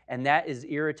 And that is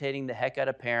irritating the heck out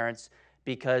of parents,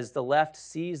 because the left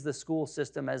sees the school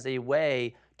system as a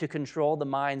way to control the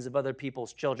minds of other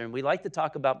people's children. We like to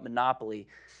talk about monopoly.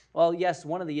 Well, yes,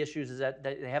 one of the issues is that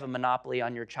they have a monopoly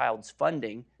on your child's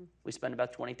funding. We spend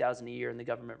about $20,000 a year in the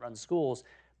government-run schools,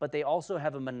 but they also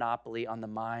have a monopoly on the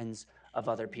minds of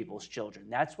other people's children.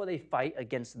 That's why they fight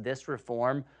against this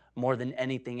reform more than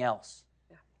anything else.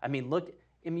 Yeah. I mean, look,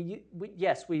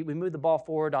 yes, we moved the ball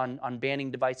forward on banning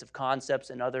divisive concepts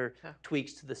and other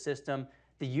tweaks to the system.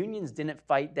 the unions didn't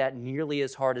fight that nearly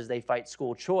as hard as they fight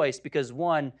school choice because,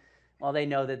 one, well, they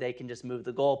know that they can just move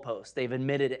the goalposts. They've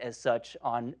admitted as such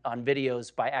on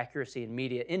videos by Accuracy in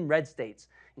Media in red states,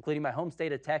 including my home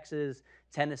state of Texas,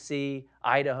 Tennessee,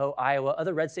 Idaho, Iowa,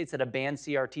 other red states that have banned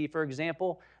CRT, for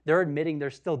example. They're admitting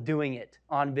they're still doing it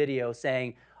on video,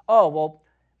 saying, oh, well,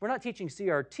 we're not teaching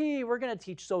CRT, we're going to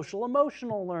teach social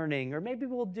emotional learning, or maybe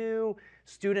we'll do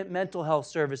student mental health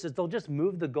services. They'll just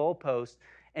move the goalpost.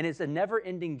 And it's a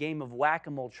never-ending game of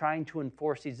whack-a-mole trying to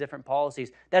enforce these different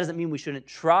policies. That doesn't mean we shouldn't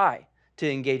try to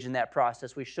engage in that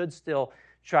process. We should still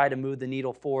try to move the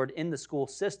needle forward in the school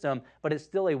system, but it's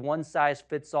still a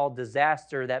one-size-fits-all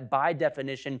disaster that by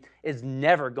definition is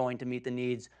never going to meet the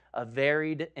needs of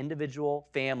varied individual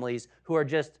families who are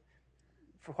just,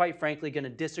 quite frankly, going to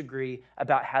disagree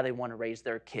about how they want to raise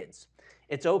their kids.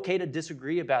 It's okay to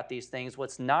disagree about these things.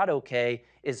 What's not okay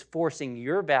is forcing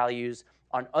your values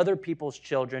on other people's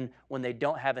children when they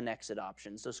don't have an exit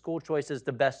option. So school choice is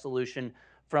the best solution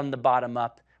from the bottom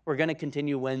up. We're going to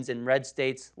continue wins in red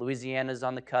states. Louisiana's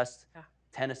on the cusp. Yeah.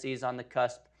 Tennessee's on the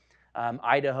cusp.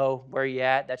 Idaho, where you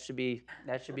at? That should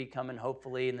be coming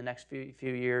hopefully in the next few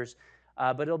years.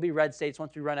 But it'll be red states.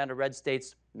 Once we run out of red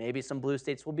states, maybe some blue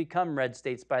states will become red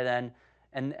states by then.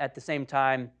 And at the same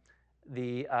time,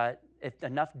 if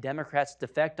enough Democrats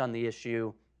defect on the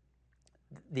issue,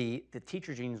 the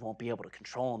teachers' unions won't be able to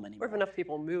control them anymore. Or if enough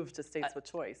people move to states with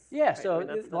choice. Yeah, right? So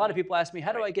a lot of people ask me,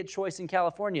 how do I get choice in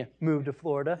California? Move to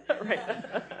Florida. Right.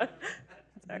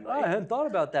 Exactly. I hadn't thought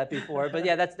about that before. But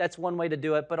yeah, that's one way to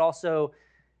do it. But also,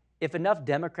 if enough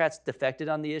Democrats defected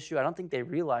on the issue, I don't think they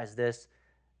realize this,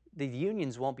 the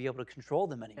unions won't be able to control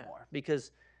them anymore.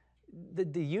 Because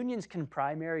the unions can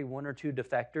primary one or two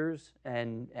defectors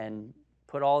and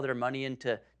put all their money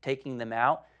into taking them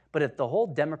out. But if the whole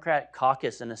Democratic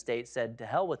caucus in a state said, to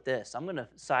hell with this, I'm going to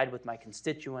side with my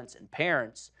constituents and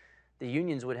parents, the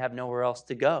unions would have nowhere else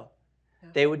to go. Yeah.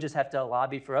 They would just have to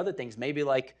lobby for other things, maybe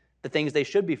like the things they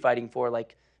should be fighting for,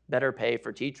 like better pay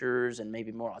for teachers and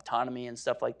maybe more autonomy and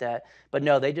stuff like that. But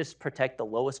no, they just protect the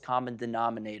lowest common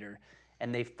denominator,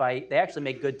 and they actually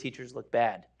make good teachers look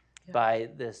bad. Yeah. By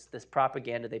this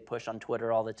propaganda they push on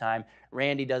Twitter all the time.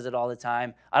 Randy does it all the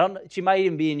time. She might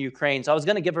even be in Ukraine, so I was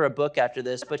going to give her a book after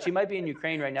this, but she might be in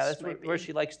Ukraine right now. That's where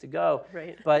she likes to go.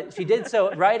 Right. But she did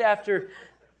so right after.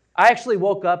 I actually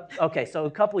woke up. Okay, so a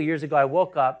couple of years ago, I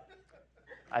woke up.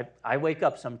 I wake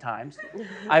up sometimes.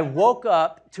 I woke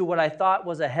up to what I thought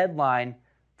was a headline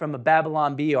from a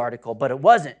Babylon Bee article, but it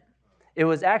wasn't. It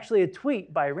was actually a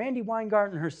tweet by Randi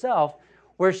Weingarten herself,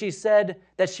 where she said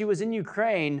that she was in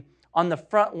Ukraine on the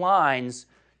front lines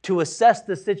to assess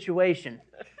the situation.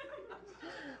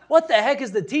 What the heck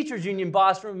is the teachers union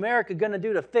boss from America going to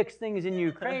do to fix things in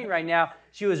Ukraine right now?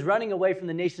 She was running away from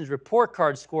the nation's report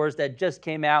card scores that just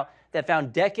came out that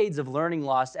found decades of learning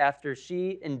loss after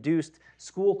she induced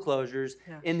school closures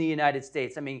in the United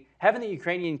States. I mean, haven't the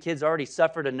Ukrainian kids already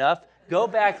suffered enough? Go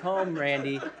back home,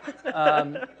 Randy.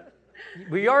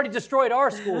 We already destroyed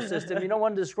our school system. You don't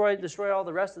want to destroy all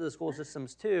the rest of the school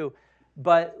systems too.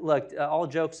 But look, all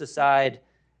jokes aside,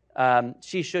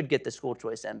 she should get the School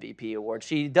Choice MVP award.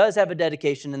 She does have a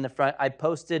dedication in the front. I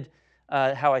posted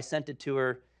how I sent it to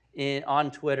her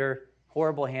on Twitter.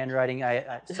 Horrible handwriting.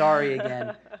 Sorry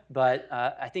again. But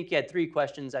I think you had 3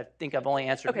 questions. I think I've only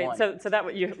answered one. Okay, so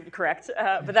that you're correct.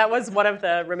 But that was one of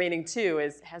the remaining 2.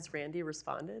 Has Randy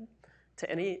responded to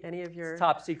any of your... It's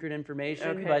top secret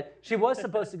information, but she was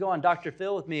supposed to go on Dr.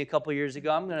 Phil with me a couple years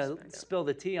ago. I'm going to spill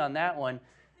the tea on that one.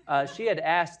 She had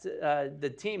asked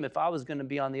the team if I was going to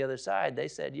be on the other side. They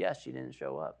said yes. She didn't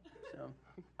show up. So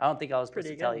I don't think I was supposed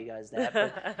to tell you guys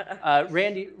that. But,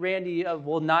 Randy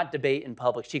will not debate in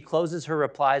public. She closes her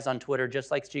replies on Twitter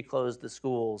just like she closed the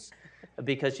schools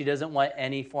because she doesn't want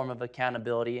any form of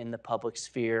accountability in the public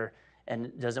sphere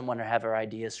and doesn't want to have her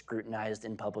ideas scrutinized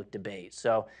in public debate.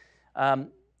 So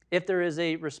if there is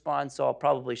a response, I'll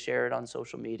probably share it on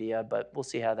social media, but we'll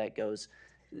see how that goes.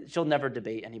 She'll never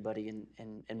debate anybody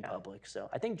in public. So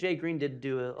I think Jay Green did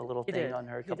do a little thing on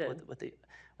her, a couple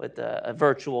with a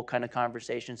virtual kind of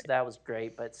conversation. So that was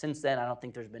great. But since then, I don't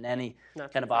think there's been any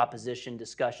kind of opposition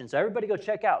discussion. So everybody go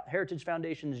check out Heritage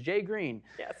Foundation's Jay Green.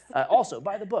 Yes. Also,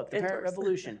 buy the book, The Parent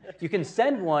Revolution. You can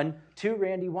send one to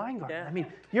Randi Weingarten. Yeah. I mean,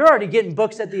 you're already getting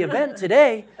books at the event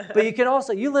today, but you can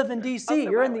also, you live in D.C.,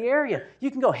 you're in the area.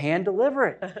 You can go hand deliver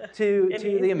it to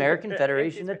the American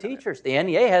Federation of Teachers. The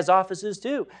NEA has offices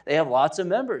too. They have lots of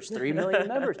members, 3 million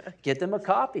members. Get them a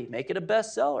copy. Make it a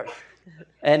bestseller.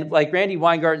 And like Randi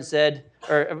Weingarten said,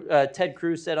 or Ted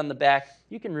Cruz said on the back,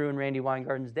 you can ruin Randi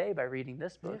Weingarten's day by reading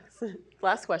this book. Yes.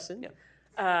 Last question.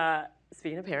 Yeah.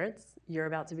 speaking of parents, you're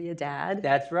about to be a dad.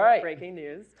 That's right. Breaking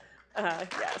news. Yes.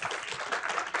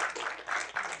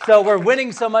 So we're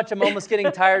winning so much, I'm almost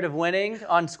getting tired of winning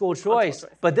on school choice.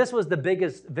 But this was the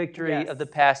biggest victory of the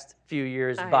past few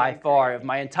years by far of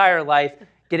my entire life.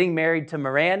 Getting married to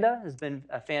Miranda has been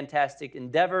a fantastic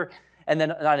endeavor. And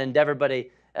then, not endeavor, but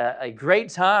a great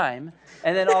time.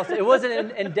 And then also, it wasn't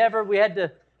an endeavor. We had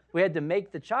to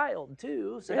make the child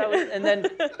too. So that was, and then,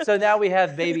 so now we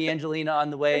have baby Angelina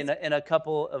on the way in a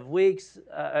couple of weeks,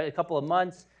 a couple of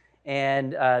months.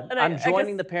 And I'm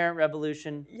joining the parent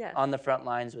revolution on the front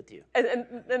lines with you. And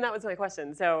that was my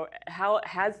question. So how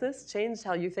has this changed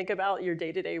how you think about your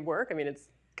day-to-day work? I mean, it's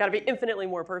got to be infinitely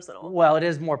more personal. Well, it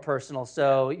is more personal.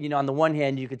 So, you know, on the one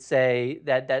hand, you could say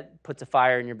that puts a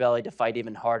fire in your belly to fight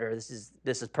even harder. This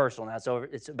is personal now.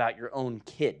 It's about your own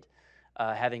kid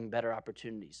having better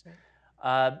opportunities.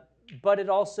 But it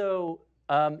also,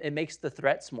 it makes the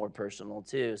threats more personal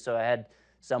too. So I had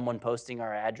someone posting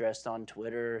our address on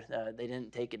Twitter. They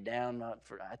didn't take it down.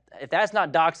 If that's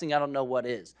not doxing, I don't know what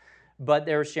is. But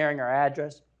they were sharing our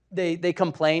address. They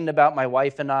complained about my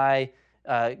wife and I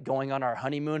going on our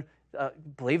honeymoon.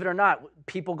 Believe it or not,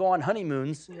 people go on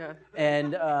honeymoons. Yeah.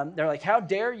 And they're like, how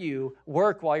dare you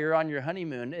work while you're on your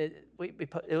honeymoon?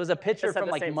 It was a picture from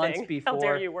like months before. How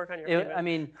dare you work on your honeymoon? I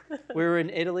mean, we were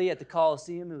in Italy at the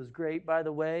Colosseum. It was great, by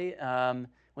the way.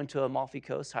 Went to Amalfi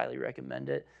Coast, highly recommend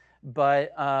it.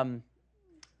 But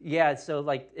yeah, so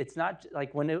like it's not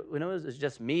like when it was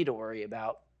just me to worry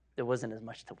about, there wasn't as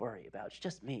much to worry about. It's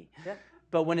just me. Yeah.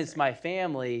 But when it's my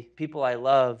family, people I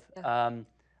love,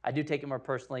 I do take it more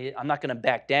personally. I'm not going to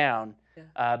back down,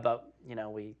 but you know,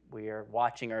 we are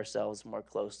watching ourselves more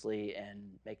closely and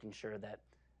making sure that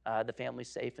the family's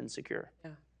safe and secure.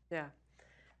 Yeah, yeah.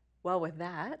 Well, with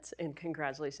that, and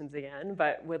congratulations again,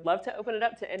 but would love to open it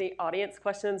up to any audience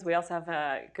questions. We also have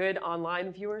a good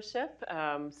online viewership,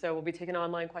 so we'll be taking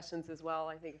online questions as well,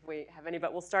 I think, if we have any,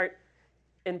 but we'll start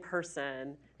in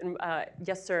person. And,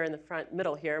 yes, sir, in the front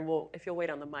middle here, and if you'll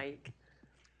wait on the mic.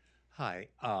 Hi,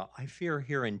 I fear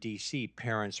here in D.C.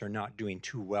 parents are not doing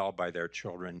too well by their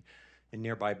children. In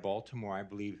nearby Baltimore, I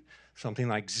believe something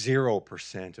like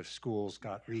 0% of schools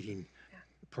got reading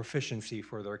proficiency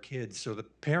for their kids, so the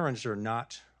parents are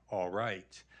not all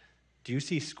right. Do you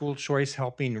see school choice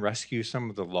helping rescue some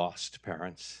of the lost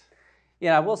parents?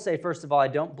 Yeah, I will say, first of all, I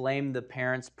don't blame the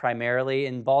parents primarily.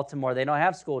 In Baltimore, they don't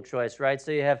have school choice, right?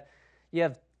 So you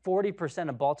have 40%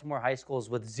 of Baltimore high schools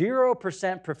with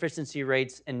 0% proficiency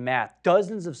rates in math,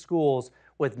 dozens of schools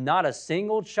with not a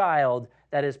single child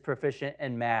that is proficient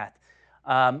in math.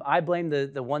 I blame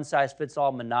the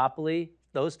one-size-fits-all monopoly.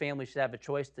 Those families should have a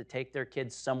choice to take their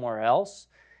kids somewhere else,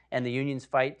 and the unions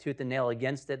fight tooth and nail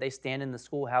against it. They stand in the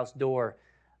schoolhouse door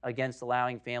against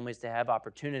allowing families to have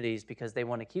opportunities because they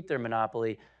want to keep their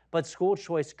monopoly. But school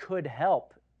choice could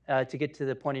help, to get to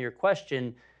the point of your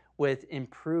question, with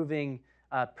improving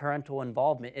parental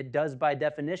involvement. It does by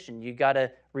definition. You got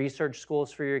to research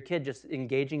schools for your kid, just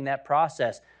engaging that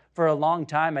process. For a long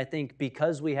time, I think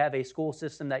because we have a school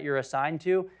system that you're assigned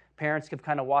to, parents have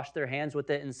kind of washed their hands with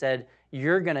it and said,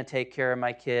 you're going to take care of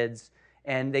my kids.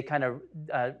 And they kind of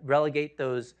relegate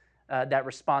that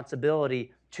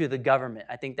responsibility to the government.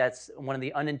 I think that's one of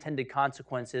the unintended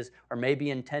consequences, or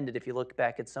maybe intended if you look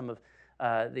back at some of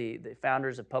the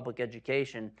founders of public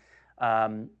education.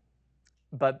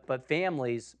 But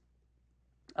families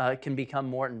can become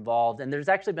more involved. And there's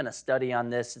actually been a study on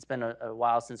this. It's been a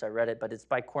while since I read it, but it's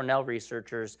by Cornell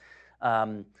researchers.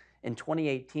 In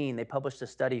 2018, they published a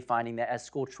study finding that as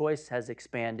school choice has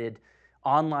expanded,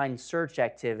 online search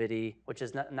activity, which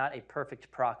is not a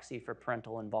perfect proxy for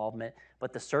parental involvement,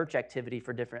 but the search activity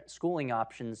for different schooling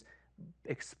options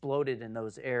exploded in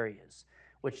those areas,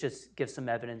 which just gives some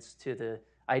evidence to the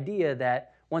idea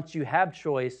that once you have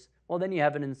choice, well, then you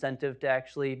have an incentive to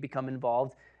actually become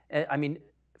involved. I mean,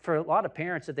 for a lot of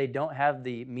parents, if they don't have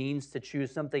the means to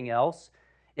choose something else,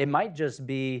 it might just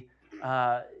be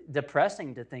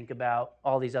depressing to think about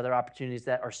all these other opportunities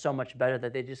that are so much better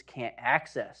that they just can't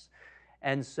access.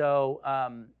 And so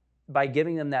by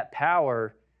giving them that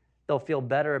power, they'll feel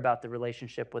better about the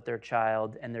relationship with their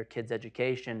child and their kid's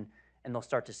education, and they'll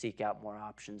start to seek out more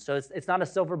options. So it's not a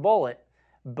silver bullet,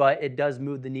 but it does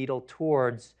move the needle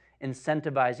towards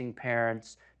incentivizing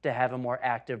parents to have a more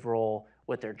active role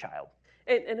with their child.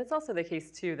 And it's also the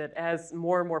case, too, that as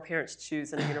more and more parents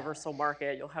choose in a universal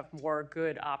market, you'll have more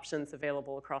good options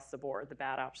available across the board. The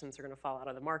bad options are going to fall out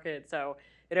of the market. So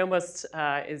it almost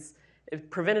is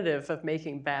preventative of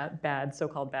making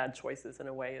so-called bad choices in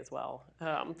a way as well.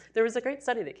 There was a great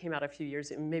study that came out a few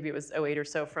years, maybe it was 2008 or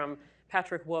so, from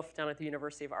Patrick Wolf down at the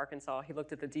University of Arkansas. He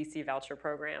looked at the DC voucher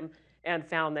program, and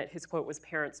found that his quote was,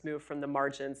 "Parents move from the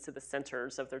margins to the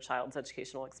centers of their child's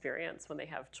educational experience when they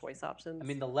have choice options." I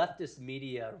mean, the leftist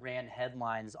media ran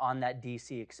headlines on that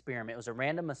DC experiment. It was a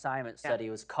random assignment study.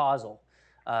 It was causal.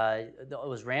 It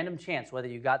was random chance whether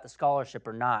you got the scholarship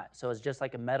or not. So it was just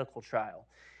like a medical trial.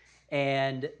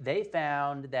 And they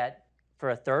found that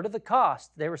for a third of the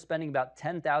cost, they were spending about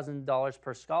 $10,000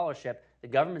 per scholarship. The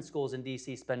government schools in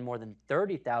DC spend more than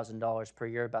 $30,000 per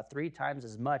year, about 3 times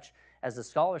as much as the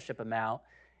scholarship amount.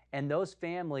 And those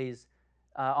families,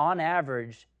 on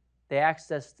average, they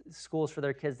accessed schools for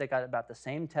their kids that got about the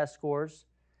same test scores.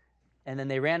 And then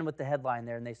they ran with the headline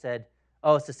there and they said,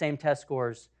 oh, it's the same test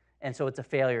scores, and so it's a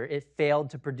failure. It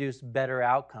failed to produce better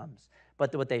outcomes.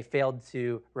 But what they failed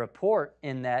to report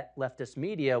in that leftist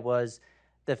media was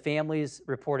the families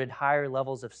reported higher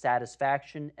levels of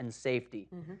satisfaction and safety.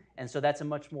 And so that's a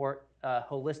much more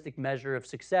holistic measure of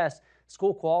success.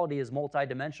 School quality is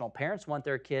multidimensional. Parents want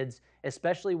their kids,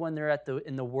 especially when they're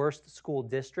in the worst school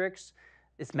districts,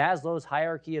 it's Maslow's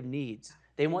hierarchy of needs.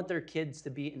 They want their kids to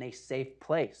be in a safe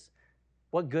place.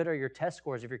 What good are your test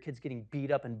scores if your kid's getting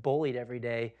beat up and bullied every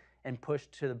day and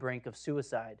pushed to the brink of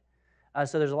suicide?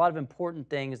 So there's a lot of important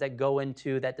things that go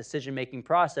into that decision-making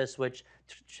process, which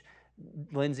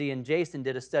Lindsay and Jason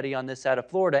did a study on this out of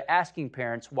Florida, asking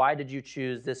parents, why did you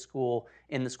choose this school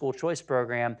in the school choice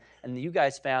program? And you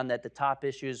guys found that the top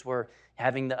issues were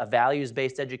having a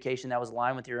values-based education that was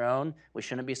aligned with your own. We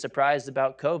shouldn't be surprised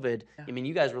about COVID. Yeah. I mean,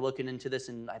 you guys were looking into this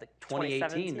in, I think,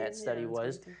 2018, that study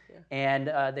was.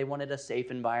 And they wanted a safe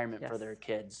environment for their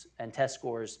kids. And test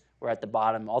scores were at the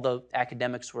bottom. Although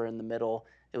academics were in the middle,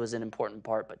 it was an important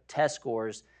part. But test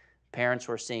scores, parents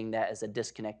were seeing that as a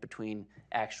disconnect between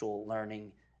actual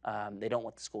learning. They don't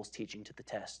want the schools teaching to the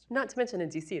test. Not to mention in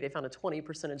DC, they found a 20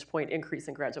 percentage point increase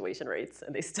in graduation rates,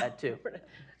 and they still. That too.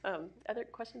 Other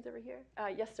questions over here?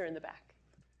 Yes, sir, in the back.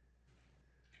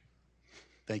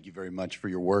 Thank you very much for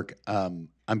your work. I'm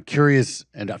curious,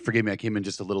 and forgive me, I came in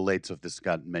just a little late, so if this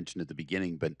got mentioned at the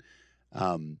beginning, but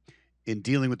in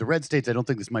dealing with the red states, I don't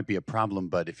think this might be a problem,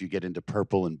 but if you get into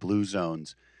purple and blue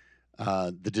zones,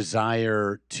 the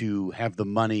desire to have the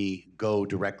money go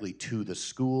directly to the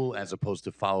school as opposed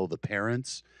to follow the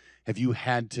parents. Have you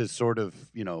had to sort of,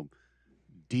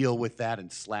 deal with that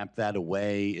and slap that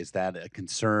away? Is that a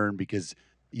concern? Because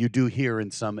you do hear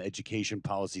in some education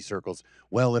policy circles,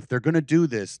 well, if they're going to do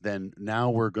this, then now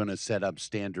we're going to set up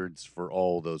standards for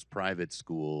all those private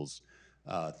schools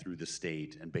through the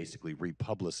state and basically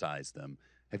republicize them.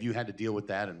 Have you had to deal with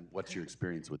that, and what's your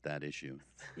experience with that issue?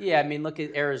 Yeah, I mean, look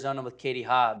at Arizona with Katie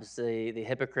Hobbs, the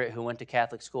hypocrite who went to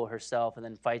Catholic school herself and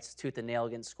then fights tooth and nail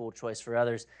against school choice for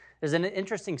others. There's an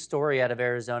interesting story out of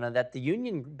Arizona that the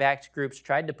union-backed groups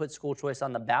tried to put school choice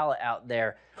on the ballot out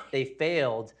there. They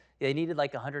failed. They needed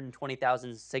like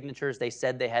 120,000 signatures. They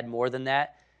said they had more than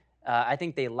that. I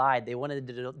think they lied. They wanted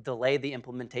to delay the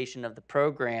implementation of the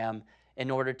program in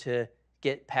order to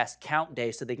get past count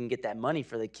day so they can get that money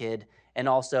for the kid. And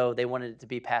also, they wanted it to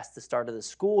be past the start of the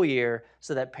school year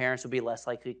so that parents would be less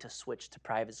likely to switch to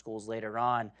private schools later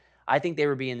on. I think they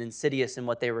were being insidious in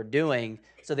what they were doing.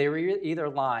 So they were either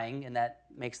lying, and that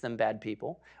makes them bad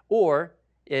people, or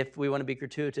if we want to be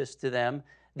gratuitous to them,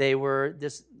 they were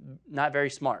just not very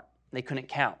smart. They couldn't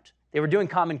count. They were doing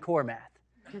Common Core math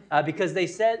because they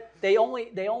said they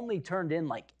only turned in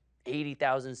like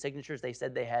 80,000 signatures. They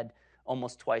said they had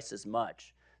almost twice as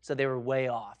much. So they were way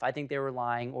off. I think they were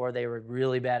lying, or they were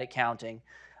really bad at counting.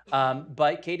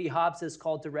 But Katie Hobbs has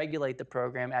called to regulate the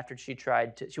program after she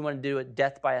wanted to do it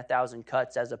death by 1,000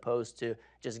 cuts as opposed to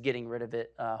just getting rid of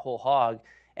it whole hog.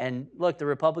 And look, the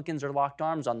Republicans are locked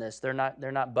arms on this. They're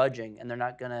not budging, and they're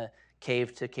not going to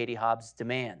cave to Katie Hobbs'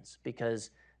 demands because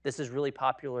this is really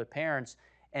popular with parents.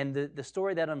 And the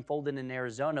story that unfolded in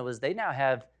Arizona was they now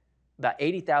have about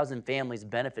 80,000 families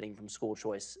benefiting from school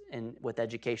choice with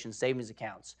education savings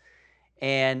accounts.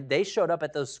 And they showed up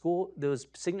at those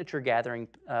signature gathering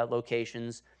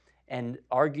locations and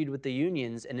argued with the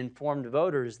unions and informed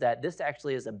voters that this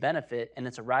actually is a benefit and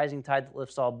it's a rising tide that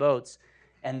lifts all boats.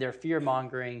 And their fear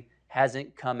mongering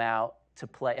hasn't come out to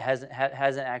play,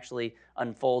 hasn't actually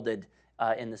unfolded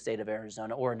in the state of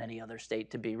Arizona or in any other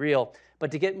state, to be real. But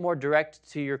to get more direct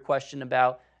to your question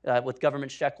about with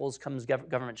government shekels comes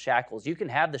government shackles. You can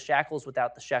have the shackles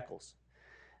without the shekels.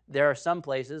 There are some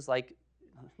places like,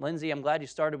 Lindsay, I'm glad you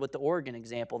started with the Oregon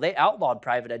example. They outlawed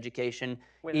private education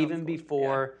even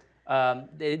before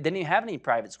they didn't even have any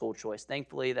private school choice.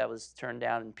 Thankfully, that was turned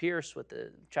down in Pierce with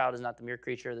the child is not the mere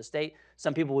creature of the state.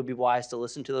 Some people would be wise to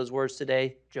listen to those words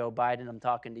today. Joe Biden, I'm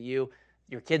talking to you.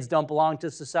 Your kids don't belong to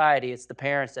society. It's the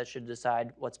parents that should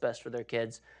decide what's best for their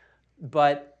kids.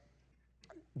 But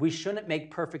we shouldn't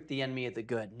make perfect the enemy of the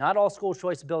good. Not all school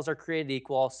choice bills are created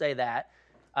equal, I'll say that.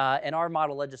 In our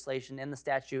model legislation and the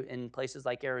statute in places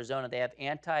like Arizona, they have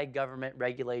anti-government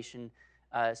regulation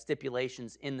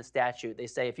stipulations in the statute. They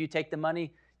say if you take the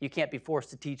money, you can't be forced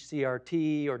to teach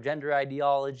CRT or gender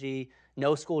ideology.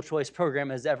 No school choice program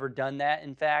has ever done that,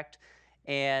 in fact.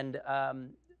 And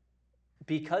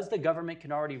because the government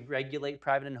can already regulate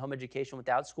private and home education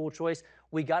without school choice,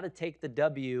 we got to take the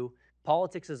W.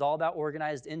 Politics is all about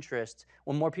organized interest.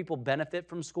 When more people benefit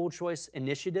from school choice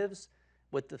initiatives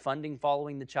with the funding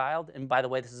following the child, and by the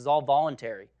way, this is all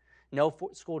voluntary. No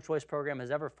school choice program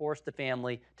has ever forced the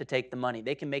family to take the money.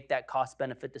 They can make that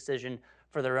cost-benefit decision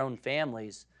for their own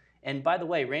families. And by the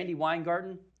way, Randi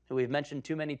Weingarten, who we've mentioned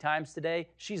too many times today,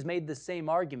 she's made the same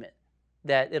argument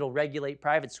that it'll regulate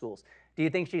private schools. Do you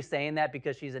think she's saying that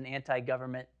because she's an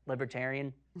anti-government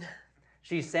libertarian?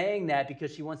 She's saying that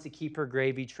because she wants to keep her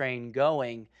gravy train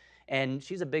going, and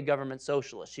she's a big government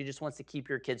socialist. She just wants to keep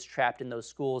your kids trapped in those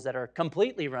schools that are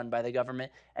completely run by the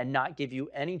government and not give you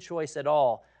any choice at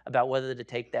all about whether to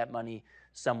take that money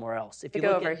somewhere else. If you go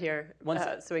look over at, here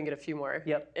so we can get a few more.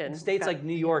 Yep. In States like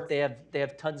New York, they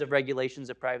have tons of regulations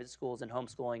of private schools and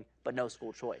homeschooling, but no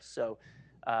school choice. So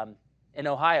in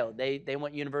Ohio, they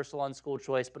want universal on school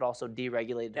choice, but also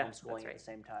deregulated homeschooling at the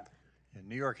same time. And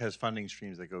New York has funding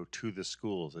streams that go to the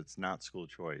schools. It's not school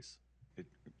choice.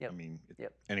 Yep.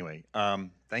 Anyway,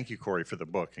 thank you, Corey, for the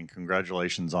book, and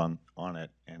congratulations on it.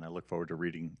 And I look forward to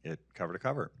reading it cover to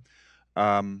cover.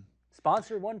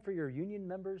 Sponsor one for your union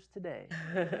members today.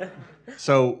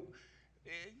 So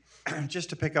just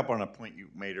to pick up on a point you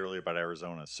made earlier about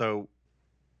Arizona. So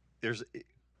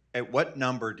at what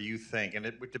number do you think, and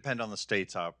it would depend on the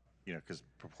states, because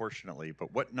proportionately,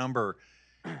 but what number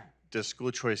does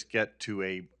school choice get to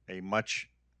a much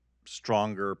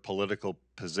stronger political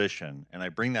position? And I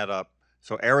bring that up.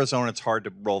 So Arizona, it's hard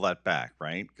to roll that back,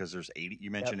 right? Because there's 80, you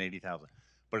mentioned 80,000.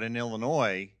 But in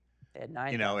Illinois, it had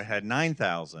 9,000. It had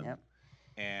 9,000. Yep.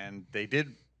 And they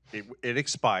did, it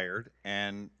expired,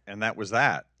 and that was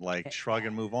that. Like, shrug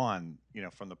and move on,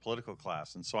 from the political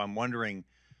class. And so I'm wondering,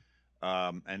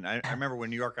 and I remember when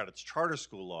New York got its charter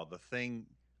school law, the thing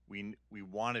we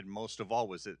wanted most of all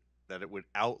was that it would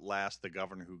outlast the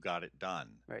governor who got it done.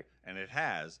 Right. And it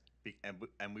has.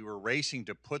 And we were racing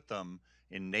to put them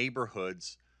in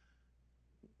neighborhoods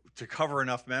to cover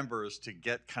enough members to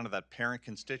get kind of that parent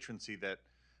constituency that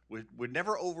would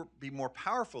never be more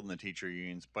powerful than the teacher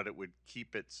unions, but it would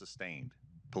keep it sustained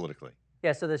politically.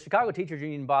 Yeah, so the Chicago Teachers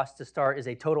Union boss to start is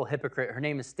a total hypocrite. Her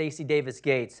name is Stacey Davis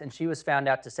Gates, and she was found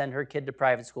out to send her kid to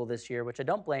private school this year, which I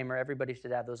don't blame her. Everybody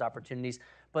should have those opportunities.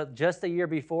 But just a year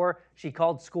before, she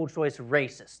called school choice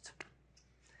racist.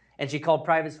 And she called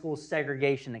private schools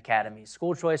segregation academies.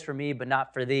 School choice for me, but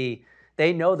not for thee.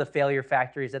 They know the failure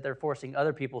factories that they're forcing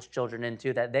other people's children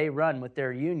into that they run with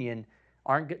their union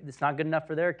aren't good. It's not good enough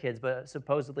for their kids, but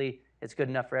supposedly it's good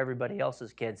enough for everybody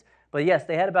else's kids. But yes,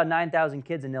 they had about 9,000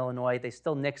 kids in Illinois. They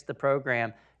still nixed the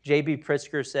program. J.B.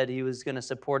 Pritzker said he was going to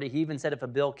support it. He even said if a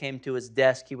bill came to his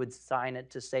desk, he would sign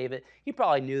it to save it. He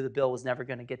probably knew the bill was never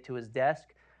going to get to his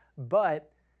desk.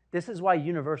 But this is why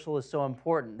universal is so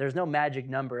important. There's no magic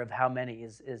number of how many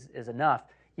is enough.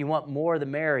 You want more the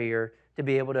merrier to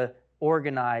be able to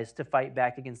organize to fight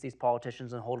back against these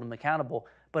politicians and hold them accountable.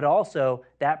 But also,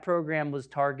 that program was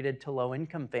targeted to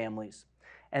low-income families.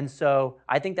 And so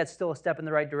I think that's still a step in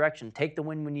the right direction. Take the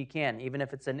win when you can, even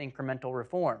if it's an incremental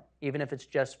reform, even if it's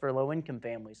just for low-income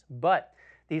families. But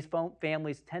these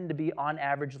families tend to be, on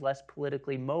average, less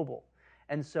politically mobile.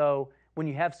 And so when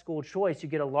you have school choice, you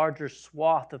get a larger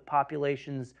swath of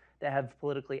populations that have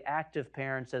politically active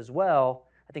parents as well.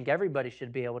 I think everybody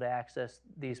should be able to access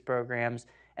these programs,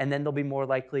 and then they'll be more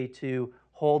likely to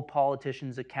hold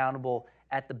politicians accountable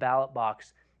at the ballot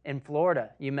box. In Florida,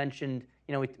 we mentioned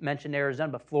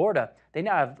Arizona, but Florida, they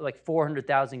now have like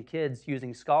 400,000 kids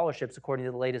using scholarships according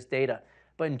to the latest data.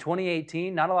 But in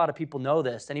 2018, not a lot of people know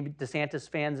this. Any DeSantis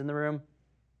fans in the room?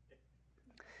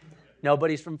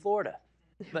 Nobody's from Florida.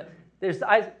 But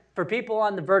for people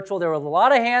on the virtual, there were a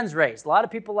lot of hands raised. A lot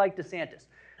of people like DeSantis.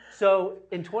 So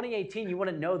in 2018, you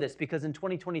wouldn't know this because in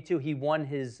 2022, he won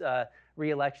his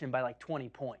re-election by like 20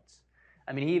 points.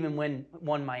 I mean, he even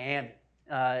won Miami,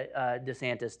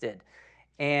 DeSantis did.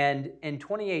 And in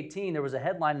 2018, there was a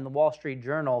headline in the Wall Street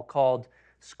Journal called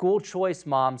 "School Choice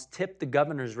Moms Tip the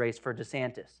Governor's Race for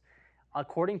DeSantis."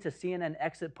 According to CNN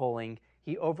exit polling,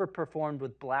 he overperformed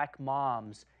with black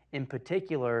moms in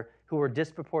particular who were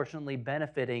disproportionately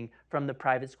benefiting from the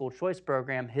private school choice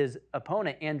program. His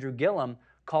opponent, Andrew Gillum,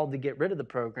 called to get rid of the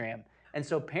program. And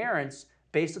so parents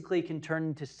basically can turn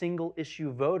into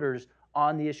single-issue voters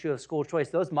on the issue of school choice.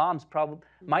 Those moms probably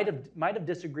might have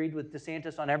disagreed with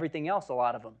DeSantis on everything else, a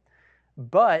lot of them.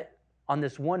 But on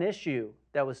this one issue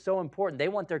that was so important, they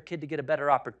want their kid to get a better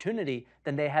opportunity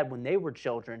than they had when they were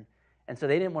children. And so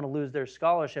they didn't want to lose their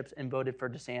scholarships and voted for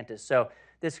DeSantis. So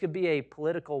this could be a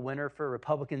political winner for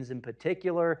Republicans in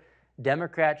particular.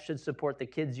 Democrats should support the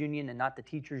kids union and not the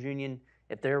teachers union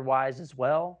if they're wise as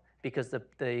well, because the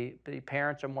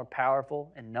parents are more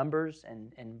powerful in numbers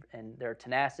and their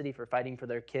tenacity for fighting for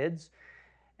their kids.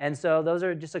 And so those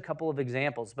are just a couple of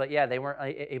examples. But yeah, they weren't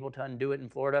able to undo it in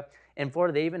Florida. In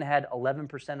Florida, they even had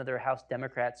 11% of their House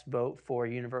Democrats vote for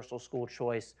universal school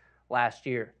choice last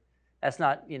year. That's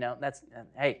not,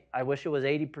 hey, I wish it was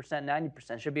 80%,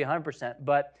 90%, should be 100%,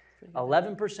 but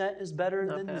 11% is better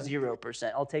than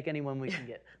 0%. I'll take anyone we can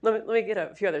get. Let me get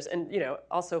a few others, and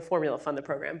also Formula Fund the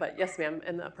program. But yes, ma'am,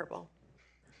 in the purple.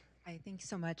 Hi, thank you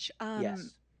so much.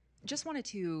 Yes. Just wanted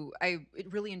to, I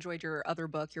really enjoyed your other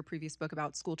book, your previous book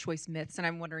about school choice myths, and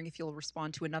I'm wondering if you'll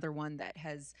respond to another one that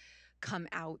has come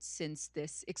out since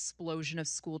this explosion of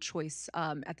school choice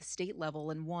at the state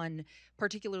level, and one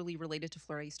particularly related to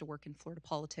Florida. I used to work in Florida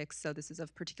politics, so this is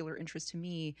of particular interest to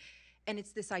me. And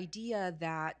it's this idea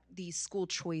that these school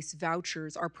choice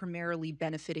vouchers are primarily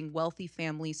benefiting wealthy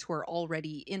families who are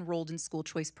already enrolled in school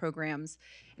choice programs.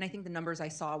 And I think the numbers I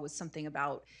saw was something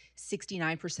about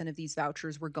 69% of these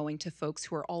vouchers were going to folks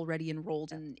who are already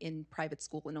enrolled in private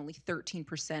school, and only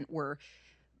 13% were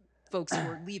folks who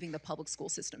are leaving the public school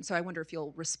system. So I wonder if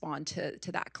you'll respond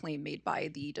to that claim made by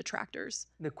the detractors.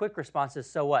 The quick response is,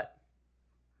 so what?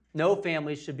 No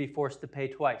family should be forced to pay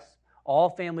twice. All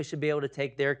families should be able to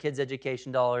take their kids'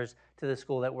 education dollars to the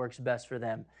school that works best for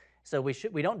them. So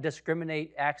we don't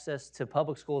discriminate access to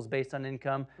public schools based on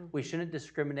income. Mm-hmm. We shouldn't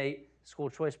discriminate school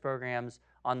choice programs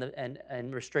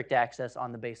and restrict access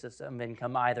on the basis of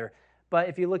income either. But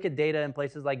if you look at data in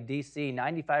places like DC,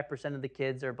 95% of the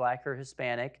kids are Black or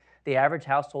Hispanic. The average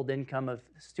household income of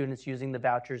students using the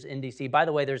vouchers in DC, by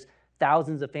the way, there's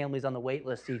thousands of families on the wait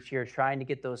list each year trying to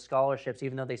get those scholarships,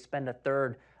 even though they spend a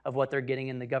third of what they're getting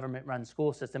in the government-run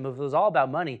school system. If it was all about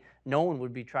money, no one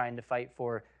would be trying to fight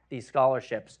for these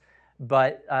scholarships.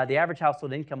 But the average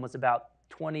household income was about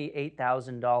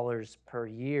 $28,000 per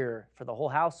year for the whole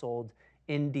household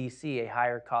in DC, a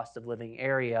higher cost of living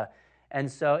area. And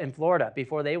so in Florida,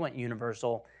 before they went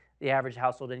universal, the average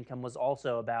household income was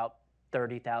also about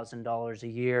 $30,000 a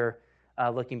year,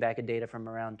 looking back at data from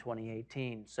around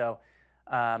 2018. So,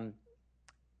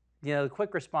 the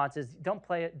quick response is don't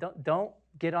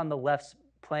get on the left's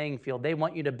playing field. They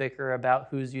want you to bicker about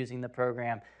who's using the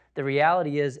program. The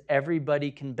reality is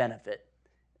everybody can benefit.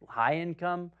 High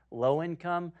income, low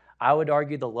income. I would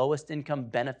argue the lowest income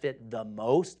benefit the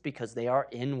most because they are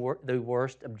in the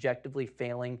worst objectively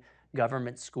failing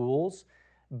government schools.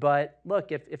 But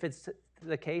look, if it's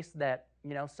the case that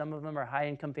some of them are high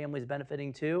income families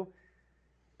benefiting too,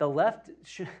 the left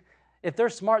should, if they're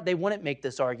smart, they wouldn't make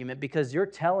this argument because you're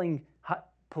telling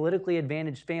politically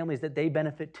advantaged families that they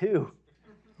benefit too.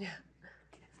 Yeah.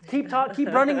 Keep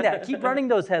running that. Keep running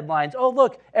those headlines. Oh,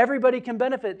 look, everybody can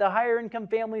benefit. The higher income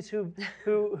families who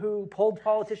hold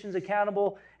politicians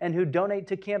accountable and who donate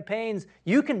to campaigns,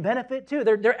 you can benefit too.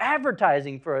 They're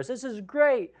advertising for us. This is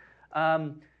great.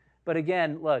 But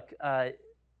again, look,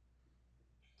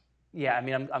 yeah, I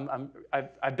mean,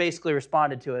 I've basically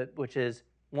responded to it, which is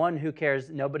one, who cares?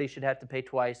 Nobody should have to pay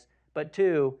twice. But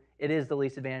two, it is the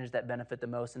least advantaged that benefit the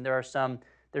most. And there's some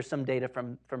data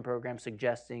from programs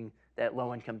suggesting that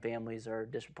low-income families are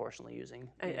disproportionately using.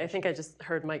 I think I just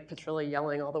heard Mike Petrilli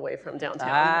yelling all the way from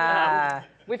downtown.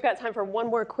 We've got time for one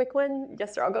more quick one.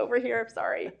 Yes, sir, I'll go over here.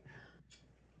 Sorry.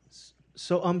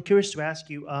 So I'm curious to ask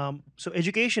you, so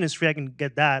education is free, I can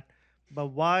get that, but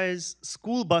why is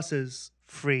school buses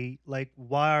free? Like,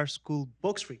 why are school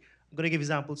books free? I'm going to give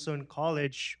examples. So in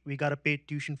college, we got to pay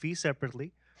tuition fees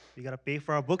separately. We got to pay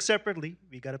for our books separately.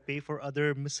 We got to pay for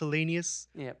other miscellaneous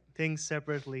things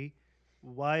separately.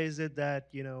 Why is it that,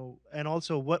 and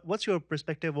also what's your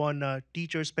perspective on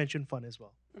teachers' pension fund as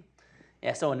well?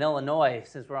 Yeah, so in Illinois,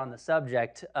 since we're on the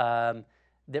subject,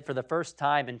 that for the first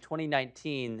time in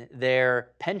 2019,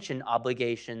 their pension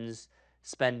obligations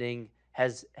spending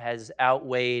has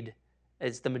outweighed,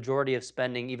 it's the majority of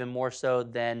spending, even more so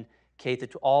than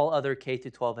all other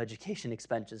K-12 education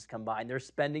expenses combined. They're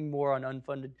spending more on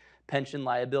unfunded pension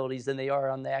liabilities than they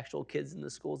are on the actual kids in the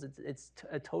schools. It's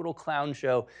a total clown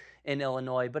show in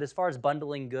Illinois. But as far as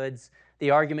bundling goods,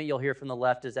 the argument you'll hear from the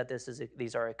left is that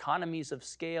these are economies of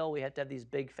scale. We have to have these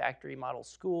big factory model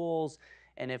schools.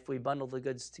 And if we bundle the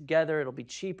goods together, it'll be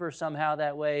cheaper somehow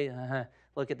that way.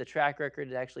 Look at the track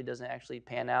record. It actually doesn't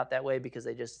pan out that way because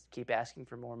they just keep asking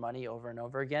for more money over and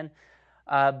over again.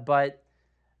 But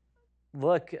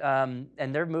look,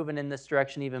 and they're moving in this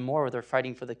direction even more, where they're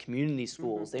fighting for the community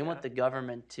schools. They want the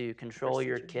government to control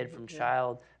your kid from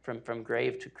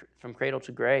from cradle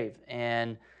to grave.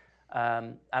 And I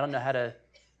don't know how to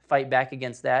fight back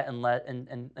against that and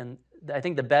I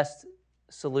think the best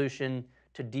solution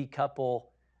to decouple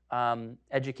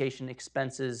education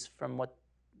expenses from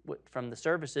the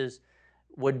services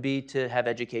would be to have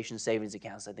education savings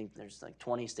accounts. I think there's like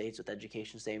 20 states with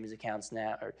education savings accounts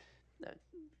now, or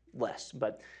less,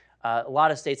 but a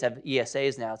lot of states have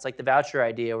ESAs now. It's like the voucher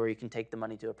idea where you can take the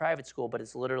money to a private school, but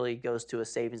it literally goes to a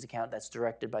savings account that's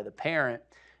directed by the parent,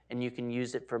 and you can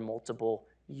use it for multiple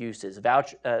uses.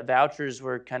 Vouchers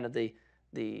were kind of the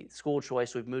school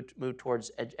choice. We've moved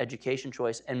towards education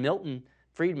choice, and Milton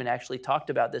Friedman actually talked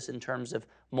about this in terms of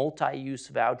multi-use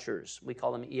vouchers. We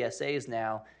call them ESAs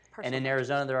now, and in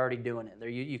Arizona they're already doing it.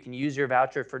 You can use your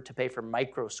voucher to pay for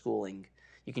micro-schooling.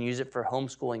 You can use it for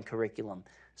homeschooling curriculum,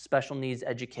 special needs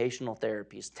educational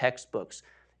therapies, textbooks.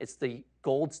 It's the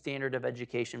gold standard of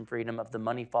education freedom, of the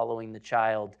money following the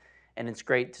child. And it's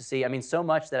great to see. I mean, so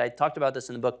much that I talked about this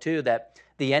in the book too, that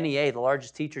the NEA, the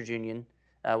largest teachers union,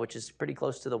 which is pretty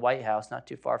close to the White House, not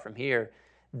too far from here,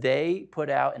 they put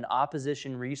out an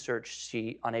opposition research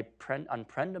sheet on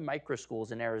Prenda micro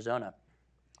schools in Arizona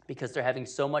because they're having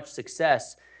so much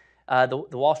success. The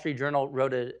Wall Street Journal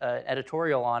wrote an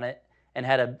editorial on it and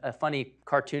had a funny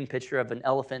cartoon picture of an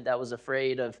elephant that was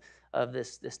afraid of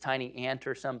this tiny ant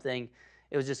or something.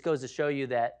 It just goes to show you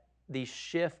that the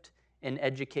shift in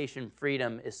education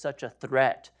freedom is such a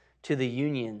threat to the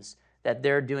unions that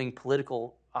they're doing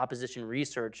political opposition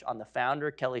research on the founder,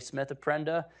 Kelly Smith of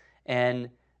Prenda, and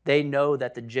they know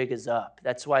that the jig is up.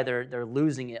 That's why they're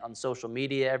losing it on social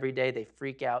media every day. They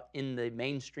freak out in the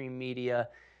mainstream media.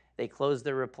 They close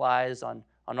their replies on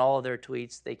all of their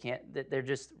tweets. They're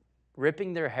just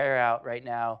ripping their hair out right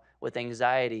now with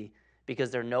anxiety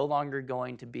because they're no longer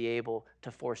going to be able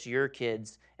to force your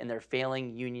kids in their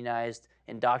failing unionized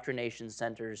indoctrination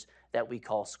centers that we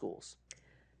call schools.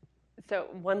 So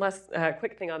one last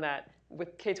quick thing on that.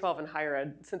 With K-12 and higher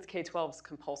ed, since K-12 is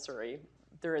compulsory,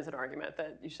 there is an argument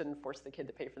that you shouldn't force the kid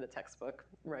to pay for the textbook,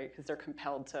 right? Because they're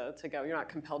compelled to go. You're not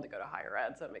compelled to go to higher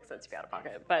ed, so it makes sense to be out of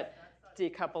pocket. But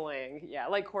decoupling, yeah,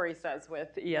 like Corey says with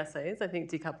ESAs, I think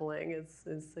decoupling is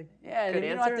a good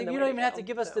answer. You don't even have to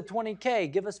give us the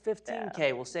 $20K. Give us $15K.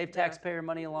 Yeah. We'll save taxpayer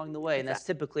money along the way, and that's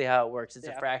typically how it works. It's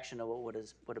a fraction of what would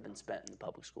have been spent in the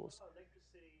public schools.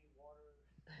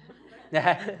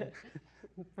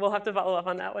 We'll have to follow up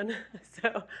on that one.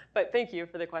 But thank you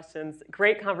for the questions.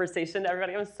 Great conversation,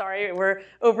 everybody. I'm sorry we're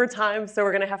over time, so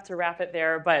we're going to have to wrap it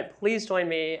there. But please join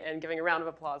me in giving a round of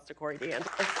applause to Corey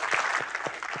DeAngelis.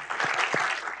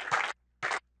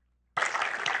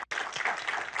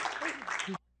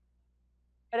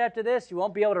 Right after this, you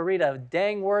won't be able to read a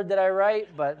dang word that I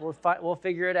write, but we'll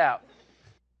figure it out.